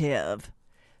initiative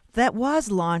that was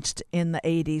launched in the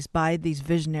 80s by these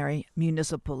visionary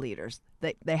municipal leaders.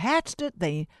 They hatched it,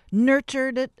 they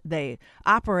nurtured it, they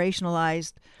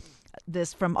operationalized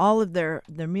this from all of their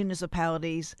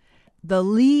municipalities. The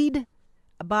lead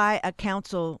by a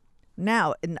council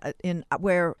Now, in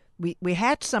where we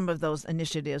had some of those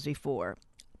initiatives before,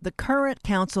 the current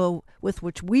council with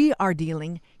which we are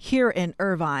dealing here in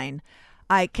Irvine,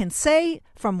 I can say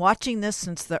from watching this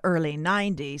since the early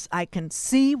 90s, I can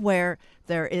see where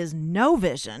there is no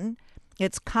vision.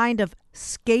 It's kind of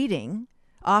skating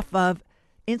off of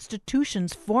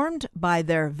institutions formed by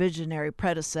their visionary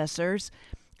predecessors.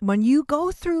 When you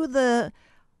go through the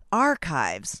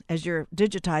archives as you're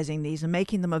digitizing these and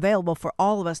making them available for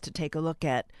all of us to take a look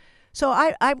at. So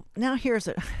I now here's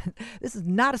this is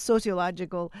not a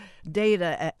sociological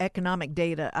data, economic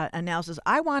data analysis.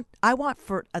 I want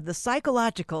for the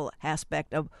psychological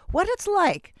aspect of what it's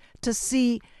like to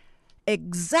see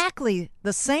exactly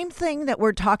the same thing that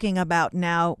we're talking about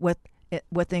now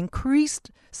with increased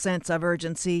sense of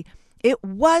urgency. It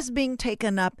was being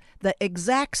taken up the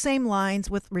exact same lines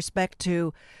with respect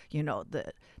to,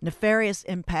 the nefarious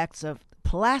impacts of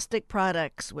plastic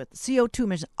products with CO2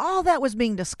 emissions. All that was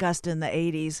being discussed in the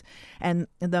 80s, and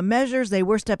the measures they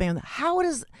were stepping on.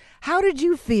 How did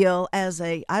you feel as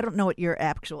I don't know what your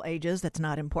actual age is, that's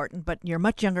not important, but you're a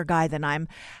much younger guy than I'm,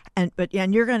 and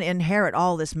you're going to inherit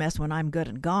all this mess when I'm good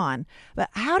and gone.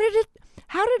 But how did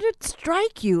it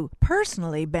strike you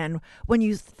personally, Ben, when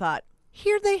you thought,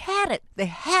 here they had it. They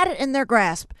had it in their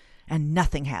grasp, and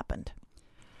nothing happened?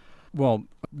 Well,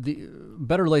 the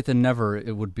better late than never,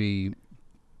 it would be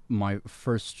my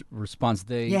first response.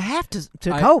 You have to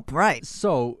cope, right?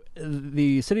 So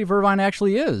the city of Irvine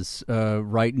actually is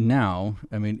right now.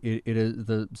 I mean, it is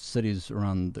the cities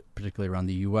particularly around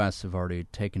the U.S. have already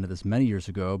taken to this many years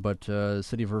ago, but the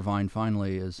city of Irvine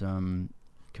finally is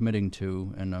committing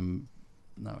to, and I'm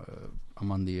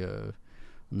on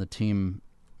the team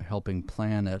helping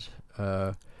plan it,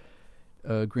 a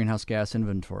greenhouse gas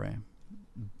inventory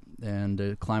and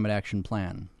a climate action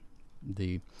plan.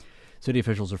 The city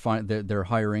officials are they're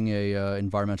hiring a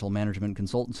environmental management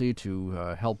consultancy to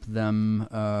help them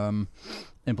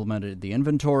implement the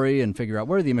inventory and figure out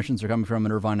where the emissions are coming from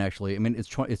in Irvine. Actually, I mean, it's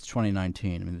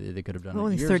 2019. I mean, they could have done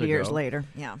it years 30 ago. years later.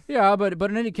 Yeah. Yeah,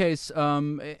 but in any case,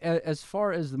 as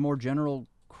far as the more general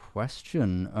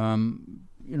question,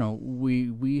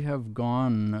 we have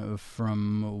gone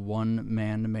from one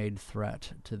man-made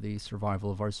threat to the survival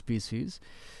of our species,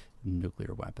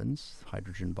 nuclear weapons,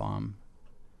 hydrogen bomb,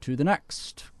 to the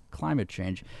next, climate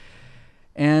change.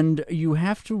 And you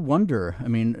have to wonder, I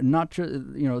mean, not just,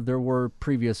 there were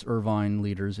previous Irvine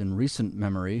leaders in recent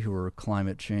memory who were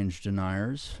climate change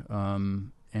deniers,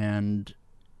 and,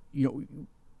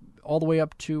 all the way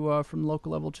up to, from the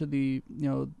local level to the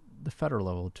federal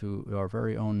level, to our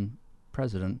very own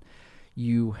president.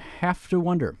 You have to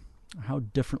wonder how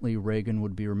differently Reagan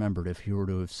would be remembered if he were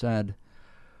to have said,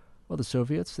 well, the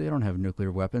Soviets, they don't have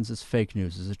nuclear weapons. It's fake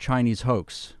news. It's a Chinese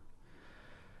hoax.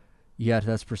 Yet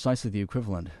that's precisely the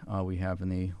equivalent we have in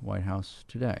the White House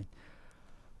today.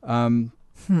 And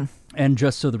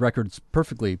just so the record's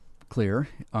perfectly clear,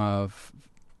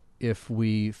 if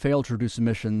we fail to reduce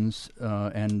emissions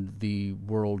and the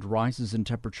world rises in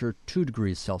temperature 2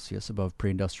 degrees Celsius above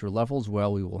pre-industrial levels,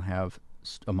 well, we will have,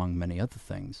 among many other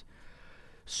things,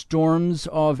 storms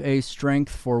of a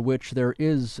strength for which there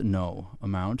is no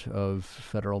amount of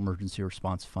federal emergency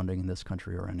response funding in this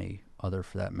country, or any other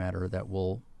for that matter, that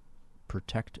will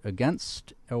protect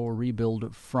against or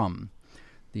rebuild from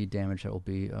the damage that will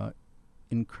be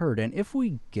incurred. And if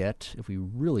we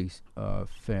really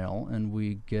fail and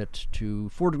we get to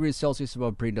 4 degrees Celsius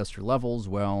above pre-industrial levels,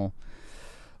 well,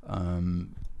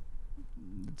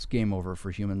 it's game over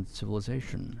for human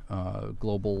civilization.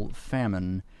 Global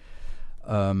famine,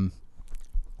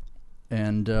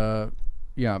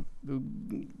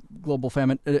 global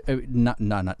famine.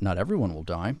 Not everyone will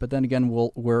die, but then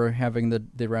again, we're having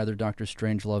the rather Dr.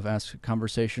 Strangelove-esque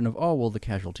conversation of, oh, well, the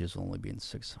casualties will only be in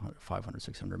 500,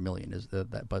 600 million. Is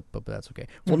that? But that's okay.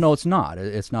 Well, no, it's not.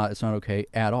 It's not okay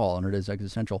at all, and it is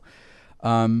existential.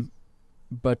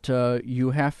 But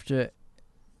you have to.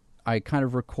 I kind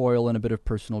of recoil in a bit of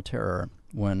personal terror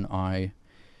when I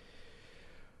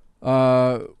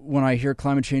hear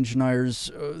climate change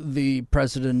deniers, the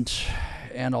president,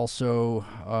 and also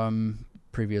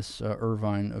previous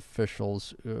Irvine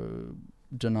officials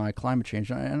deny climate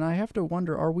change, and I have to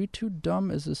wonder: are we too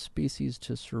dumb as a species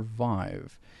to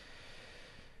survive?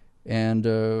 And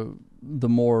the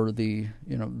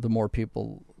more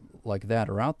people like that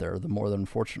are out there, the more that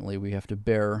unfortunately we have to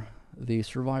bear the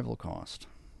survival cost.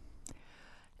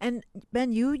 And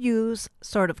Ben, you use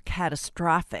sort of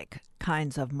catastrophic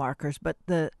kinds of markers, but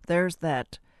there's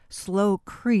that slow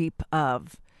creep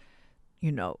of,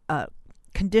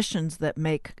 conditions that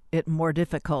make it more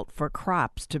difficult for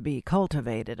crops to be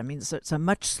cultivated. I mean, so it's a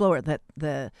much slower that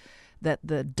the that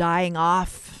the dying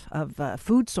off of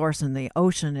food source in the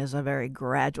ocean is a very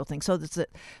gradual thing. So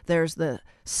there's the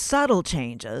subtle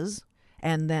changes,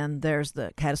 and then there's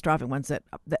the catastrophic ones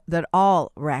that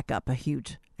all rack up a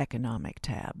huge economic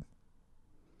tab.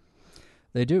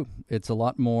 They do. It's a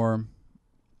lot more.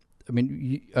 I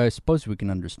mean, I suppose we can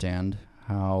understand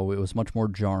how it was much more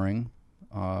jarring,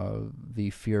 the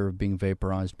fear of being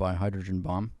vaporized by a hydrogen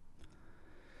bomb.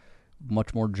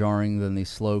 Much more jarring than the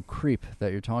slow creep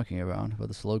that you're talking about. But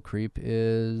the slow creep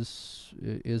is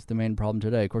the main problem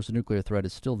today. Of course, the nuclear threat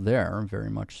is still there,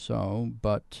 very much so.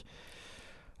 But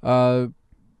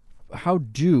how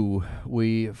do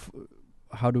we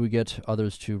get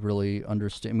others to really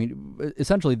understand? I mean,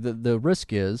 essentially, the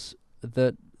risk is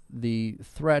that the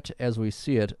threat as we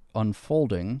see it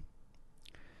unfolding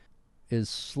is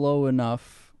slow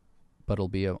enough, but it'll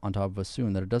be on top of us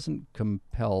soon, that it doesn't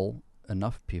compel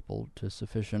enough people to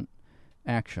sufficient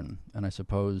action. And I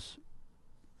suppose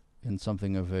in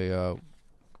something of a,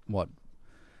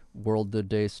 world the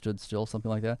day stood still, something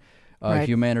like that, right.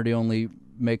 Humanity only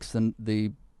makes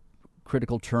the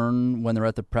critical turn when they're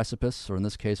at the precipice, or in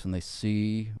this case, when they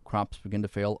see crops begin to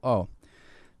fail. Oh,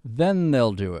 then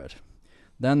they'll do it.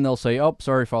 Then they'll say, oh,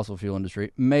 sorry, fossil fuel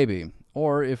industry, maybe.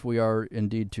 Or if we are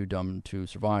indeed too dumb to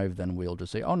survive, then we'll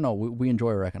just say, oh, no, we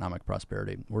enjoy our economic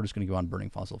prosperity. We're just going to go on burning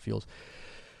fossil fuels.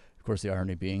 Of course, the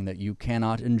irony being that you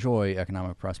cannot enjoy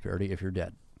economic prosperity if you're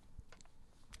dead.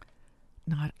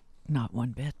 Not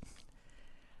one bit.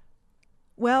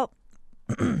 Well,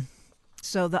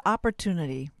 so the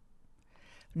opportunity.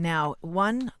 Now,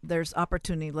 there's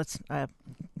opportunity. Let's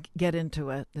get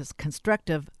into as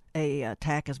constructive a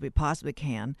attack as we possibly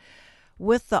can.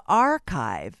 With the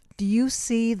archive, do you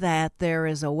see that there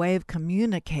is a way of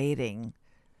communicating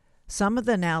some of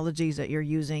the analogies that you're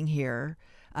using here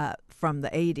from the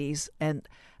 80s, and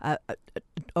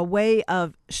a way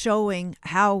of showing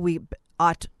how we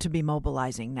ought to be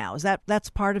mobilizing now? That's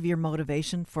part of your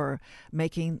motivation for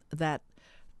making the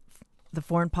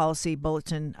Foreign Policy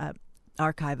Bulletin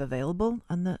archive available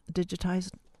on the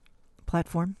digitized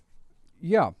platform?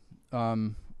 Yeah.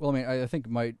 Well, I mean, I think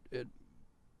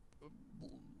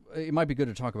it might be good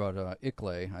to talk about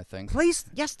ICLE, I think. Please.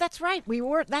 Yes, that's right.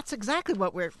 That's exactly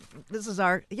what this is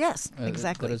our, yes,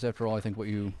 exactly. That is, after all, I think what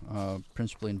you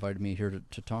principally invited me here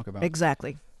to talk about.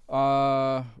 Exactly.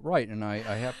 Right, and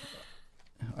I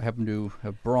happen to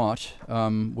have brought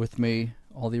with me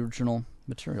all the original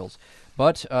materials.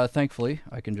 But thankfully,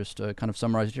 I can just kind of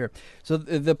summarize it here. So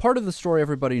the part of the story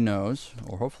everybody knows,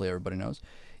 or hopefully everybody knows,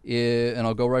 and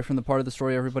I'll go right from the part of the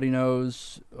story everybody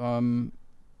knows,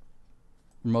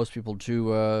 most people,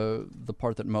 to the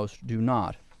part that most do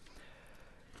not.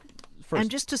 First. And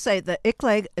just to say, the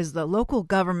ICLEG is the Local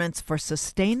Governments for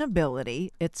Sustainability.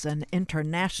 It's an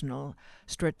international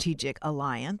strategic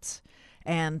alliance.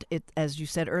 And as you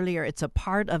said earlier, it's a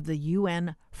part of the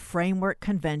UN Framework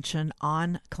Convention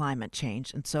on Climate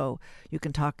Change. And so you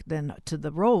can talk then to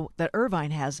the role that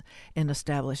Irvine has in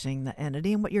establishing the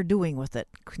entity and what you're doing with it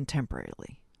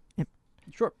contemporarily.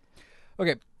 Sure.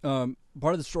 Okay. Part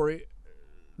of the story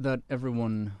that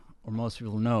everyone or most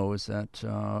people know is that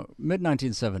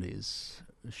mid-1970s,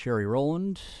 Sherry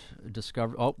Rowland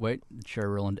discovered... Oh, wait. Sherry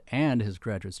Rowland and his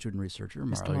graduate student researcher,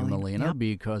 Marlene Molina, yep.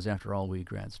 Because, after all, we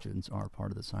grad students are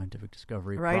part of the scientific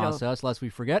discovery process, lest we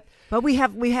forget. But we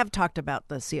have talked about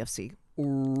the CFC.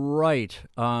 Right.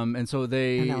 And so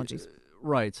they... Analogies.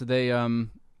 Right. So they...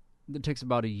 It takes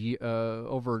about a year,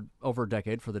 over a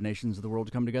decade for the nations of the world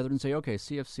to come together and say, okay,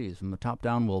 CFCs, from the top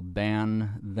down, we'll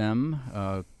ban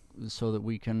them so that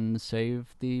we can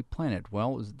save the planet.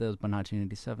 Well, that was by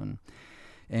 1987.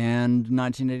 And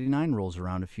 1989 rolls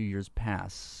around, a few years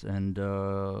pass, and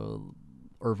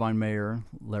Irvine Mayor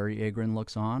Larry Agron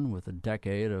looks on with a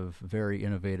decade of very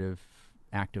innovative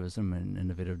activism and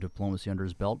innovative diplomacy under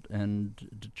his belt, and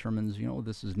determines,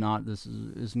 this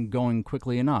isn't going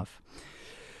quickly enough.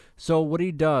 So what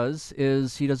he does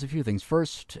is he does a few things.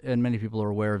 First, and many people are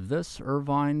aware of this,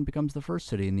 Irvine becomes the first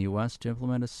city in the U.S. to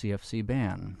implement a CFC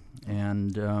ban.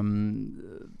 And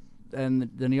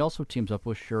then he also teams up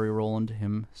with Sherry Rowland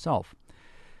himself.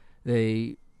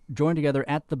 They join together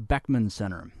at the Beckman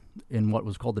Center in what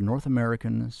was called the North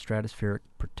American Stratospheric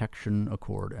Protection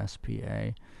Accord,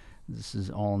 SPA. This is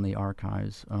all in the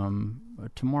archives.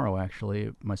 Tomorrow,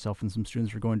 actually, myself and some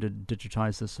students are going to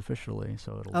digitize this officially,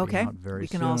 so it'll be out very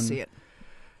soon. We can all see it.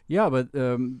 Yeah, but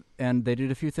and they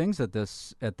did a few things at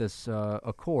this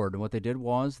accord. And what they did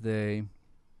was they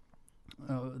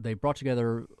brought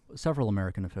together several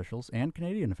American officials and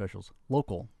Canadian officials,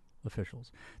 local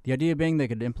officials. The idea being they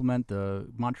could implement the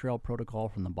Montreal Protocol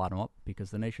from the bottom up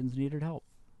because the nations needed help,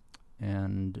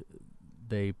 and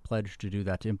they pledged to do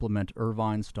that, to implement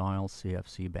Irvine-style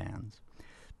CFC bans.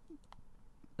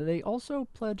 They also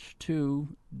pledged to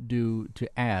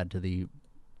add to the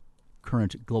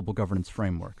current global governance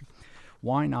framework.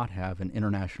 Why not have an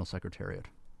international secretariat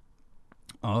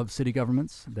of city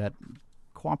governments that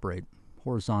cooperate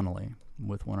horizontally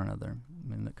with one another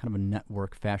in kind of a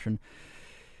network fashion,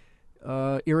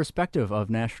 irrespective of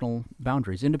national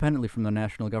boundaries, independently from the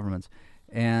national governments,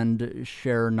 and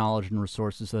share knowledge and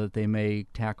resources so that they may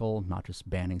tackle not just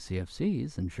banning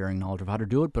CFCs and sharing knowledge of how to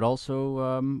do it, but also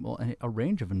a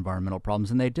range of environmental problems.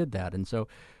 And they did that. And so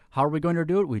how are we going to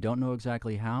do it? We don't know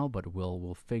exactly how, but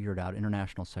we'll figure it out.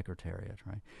 International Secretariat,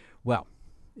 right? Well,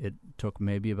 it took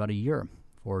maybe about a year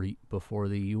before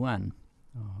the UN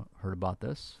heard about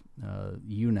this.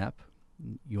 UNEP,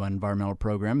 UN Environmental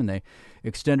Program, and they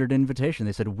extended an invitation.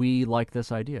 They said, we like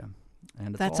this idea.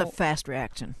 And that's a fast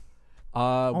reaction.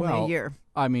 Only a year.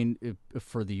 I mean,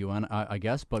 for the UN, I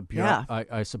guess, but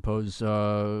I suppose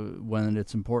when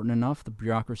it's important enough, the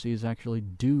bureaucracies actually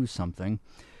do something.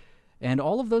 And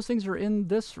all of those things are in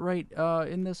this,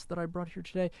 in this that I brought here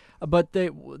today. But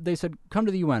they said, come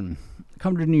to the UN,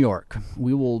 come to New York.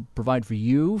 We will provide for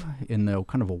you in the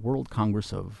kind of a World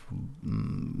Congress of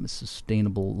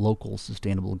local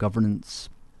sustainable governance,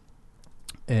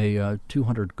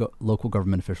 200 local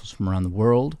government officials from around the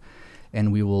world,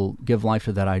 and we will give life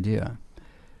to that idea.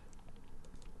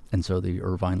 And so the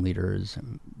Irvine leaders,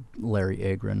 Larry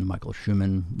Agron, Michael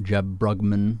Schumann, Jeb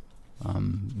Brugman,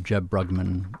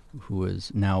 who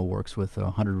now works with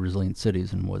 100 Resilient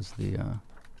Cities and was the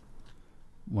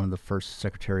one of the first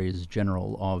secretaries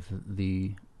general of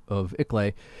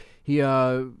ICLEI. He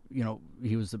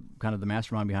was kind of the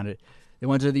mastermind behind it. They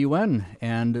went to the UN,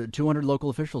 and 200 local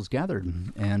officials gathered,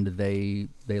 and they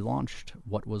launched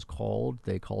what was called.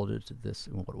 They called it this.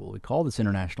 What will we call this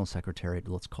international secretariat?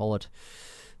 Let's call it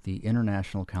the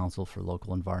International Council for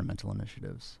Local Environmental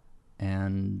Initiatives,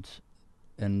 and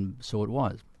so it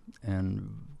was,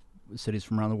 and cities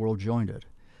from around the world joined it.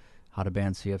 How to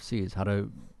ban CFCs, how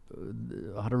to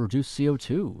reduce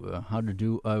CO2, how to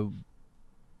do a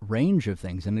range of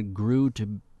things, and it grew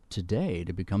to today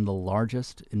to become the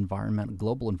largest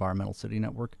global environmental city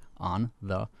network on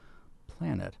the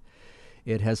planet.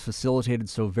 It has facilitated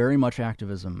so very much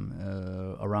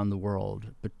activism around the world,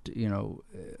 but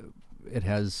it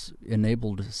has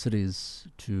enabled cities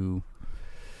to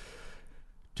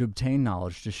obtain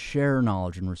knowledge, to share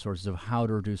knowledge and resources of how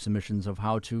to reduce emissions, of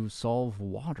how to solve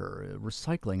water,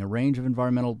 recycling, a range of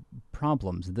environmental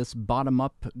problems. This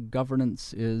bottom-up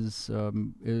governance is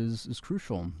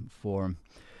crucial for,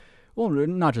 well,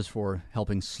 not just for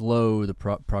helping slow the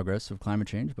progress of climate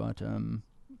change, but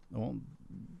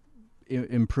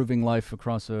improving life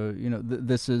across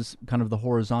this is kind of the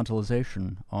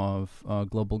horizontalization of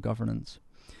global governance.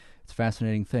 It's a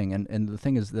fascinating thing, and the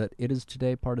thing is that it is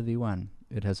today part of the UN.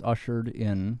 It has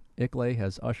ICLEI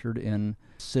has ushered in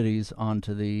cities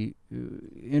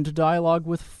into dialogue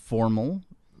with formal,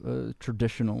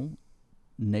 traditional,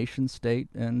 nation-state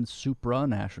and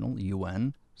supranational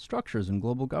UN structures and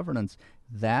global governance.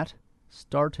 That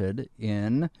started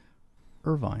in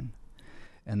Irvine.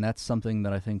 And that's something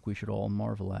that I think we should all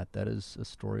marvel at. That is a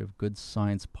story of good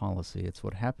science policy. It's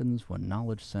what happens when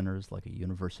knowledge centers like a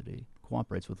university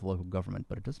cooperates with the local government,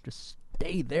 but it doesn't just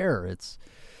stay there.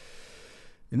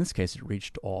 In this case, it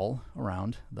reached all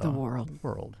around the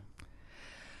world.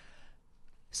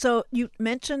 So you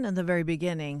mentioned in the very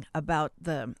beginning about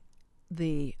the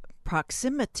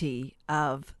proximity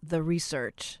of the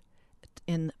research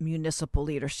in municipal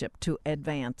leadership to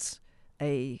advance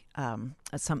an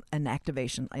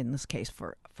activation, in this case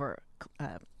for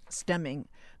stemming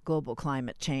global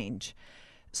climate change.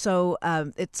 So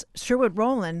it's Sherwood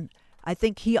Rowland. I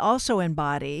think he also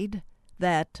embodied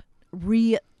that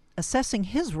reassessing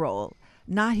his role.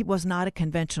 He was not a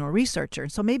conventional researcher.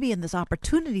 So maybe in this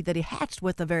opportunity that he hatched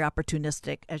with a very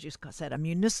opportunistic, as you said, a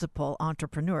municipal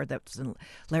entrepreneur, that was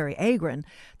Larry Agron,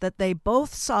 that they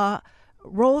both saw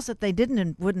roles that they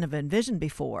wouldn't have envisioned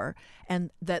before,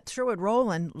 and that Sherwood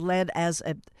Rowland led as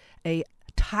a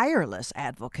tireless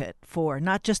advocate for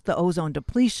not just the ozone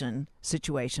depletion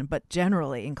situation, but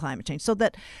generally in climate change, so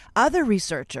that other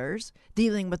researchers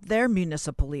dealing with their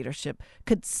municipal leadership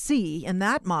could see in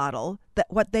that model that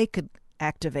what they could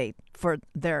activate for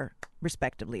their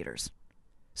respective leaders.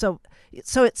 So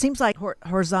it seems like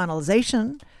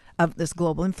horizontalization of this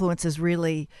global influence is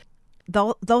really,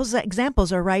 those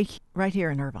examples are right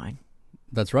here in Irvine.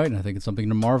 That's right, and I think it's something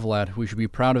to marvel at. We should be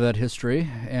proud of that history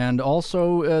and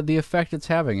also the effect it's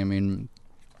having. I mean,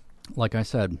 Like I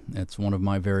said, it's one of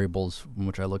my variables in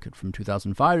which I look at from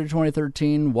 2005 to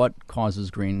 2013. What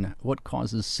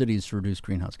causes cities to reduce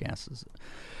greenhouse gases?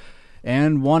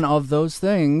 And one of those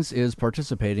things is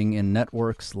participating in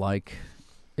networks like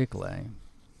ICLEI.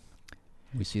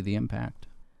 We see the impact.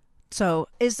 So,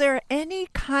 is there any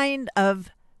kind of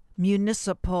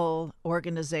municipal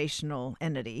organizational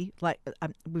entity, like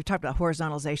we've talked about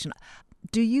horizontalization,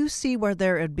 do you see where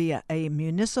there would be a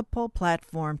municipal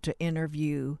platform to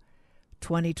interview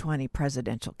 2020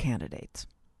 presidential candidates?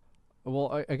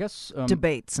 Well, I guess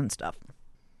debates and stuff.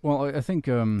 Well, I think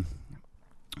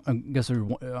I guess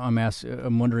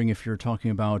I'm wondering if you're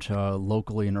talking about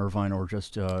locally in Irvine or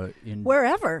just in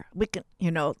wherever we can.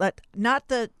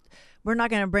 We're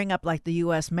not going to bring up like the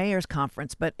U.S. Mayor's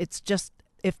Conference, but it's just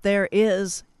if there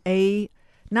is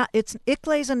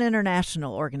ICLEI's an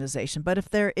international organization, but if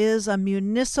there is a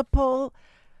municipal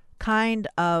kind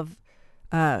of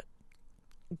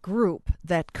group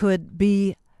that could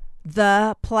be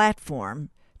the platform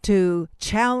to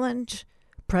challenge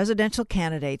presidential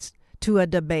candidates to a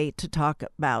debate to talk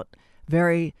about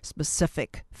very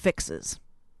specific fixes.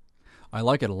 I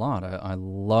like it a lot. I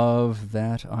love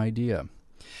that idea.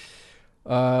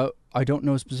 I don't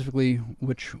know specifically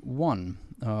which one.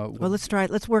 Well, let's try it.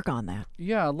 Let's work on that.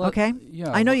 Yeah. Okay. Yeah.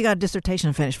 I know you got a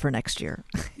dissertation finished for next year.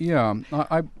 Yeah.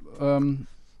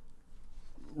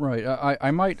 Right. I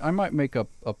might make a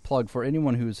plug for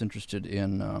anyone who's interested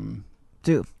in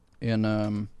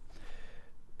kind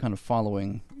of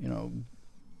following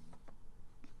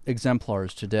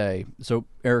exemplars today. So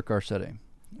Eric Garcetti,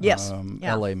 yes,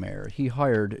 L.A. mayor, he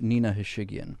hired Nina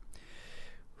Hishigian,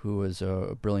 who is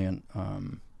a brilliant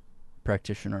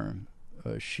practitioner.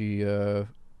 She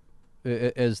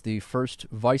as the first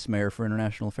vice mayor for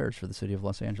international affairs for the city of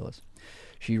Los Angeles.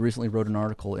 She recently wrote an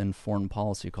article in Foreign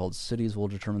Policy called "Cities Will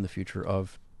Determine the Future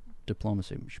of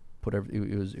Diplomacy." She put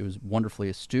it was wonderfully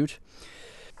astute.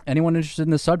 Anyone interested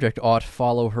in this subject ought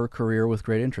follow her career with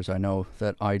great interest. I know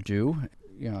that I do.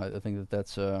 I think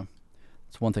that's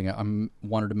one thing I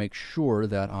wanted to make sure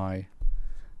that I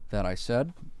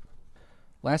said.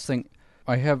 Last thing,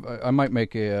 I might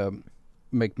make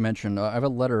mention. I have a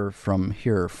letter from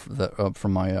here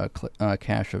from my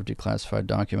cache of declassified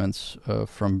documents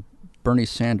from Bernie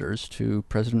Sanders to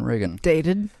President Reagan.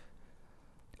 Dated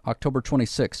October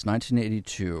 26,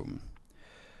 1982.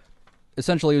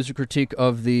 Essentially, it was a critique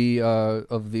of the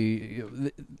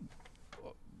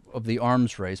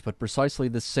arms race, but precisely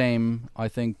the same, I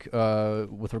think,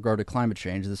 with regard to climate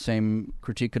change, the same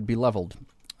critique could be leveled.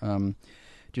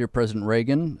 Dear President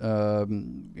Reagan,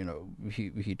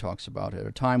 he talks about at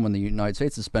a time when the United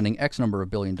States is spending X number of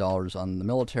 $1 billion on the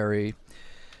military,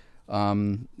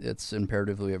 it's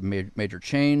imperatively a major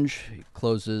change. He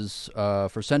closes,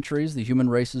 for centuries, the human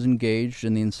race is engaged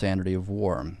in the insanity of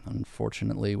war.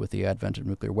 Unfortunately, with the advent of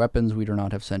nuclear weapons, we do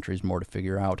not have centuries more to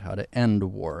figure out how to end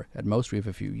war. At most, we have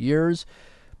a few years.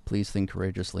 Please think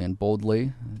courageously and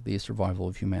boldly. The survival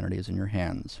of humanity is in your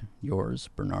hands. Yours,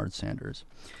 Bernard Sanders.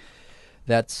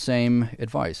 That same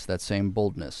advice, that same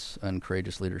boldness and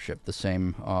courageous leadership, the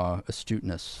same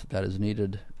astuteness that is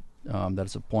needed. That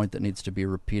is a point that needs to be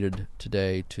repeated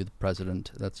today to the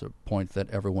president. That's a point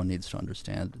that everyone needs to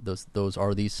understand. Those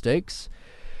are the stakes.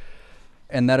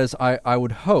 And that is, I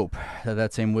would hope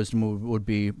that same wisdom would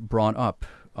be brought up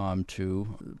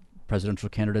to presidential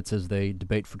candidates as they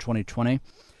debate for 2020,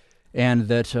 and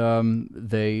that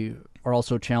they are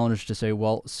also challenged to say,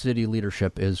 well, city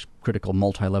leadership is critical.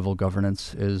 Multi-level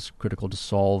governance is critical to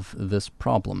solve this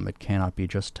problem. It cannot be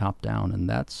just top-down, and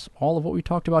that's all of what we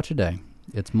talked about today.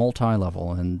 It's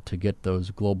multi-level, and to get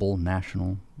those global,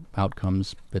 national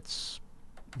outcomes, it's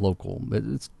local.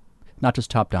 It's not just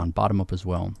top-down, bottom-up as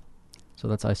well. So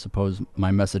that's, I suppose,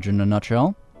 my message in a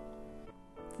nutshell.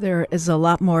 There is a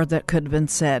lot more that could have been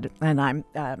said, and I'm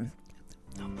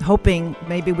hoping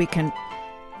maybe we can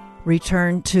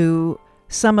return to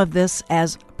some of this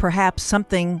as perhaps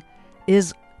something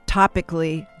is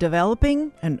topically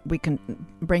developing, and we can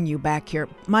bring you back here.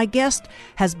 My guest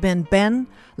has been Ben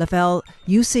Leffel,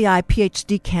 UCI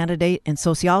PhD candidate in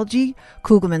sociology,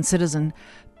 Kugelman Citizen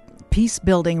Peace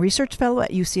Building Research Fellow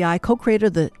at UCI, co-creator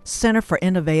of the Center for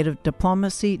Innovative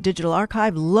Diplomacy Digital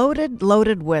Archive,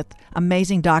 loaded with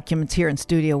amazing documents here in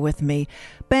studio with me.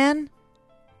 Ben,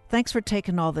 thanks for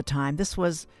taking all the time. This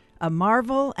was a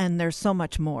marvel, and there's so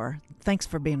much more. Thanks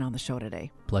for being on the show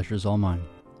today. Pleasure's all mine.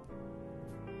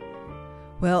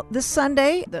 Well, this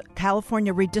Sunday, the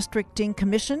California Redistricting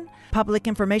Commission Public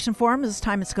Information Forum. This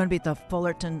time it's going to be at the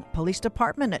Fullerton Police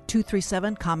Department at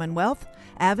 237 Commonwealth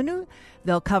Avenue.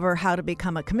 They'll cover how to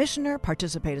become a commissioner,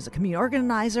 participate as a community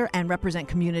organizer, and represent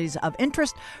communities of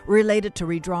interest related to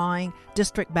redrawing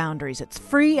district boundaries. It's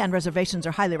free and reservations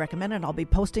are highly recommended. I'll be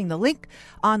posting the link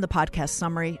on the podcast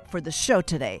summary for the show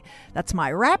today. That's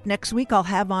my wrap. Next week I'll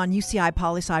have on UCI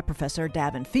Poli-Sci Professor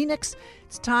Davin Phoenix.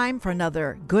 It's time for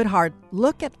another good hard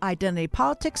look at identity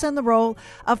politics and the role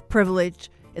of privilege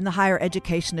in the higher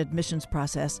education admissions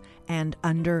process and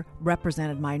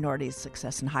underrepresented minorities'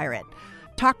 success in higher ed.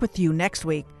 Talk with you next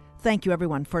week. Thank you,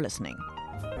 everyone, for listening.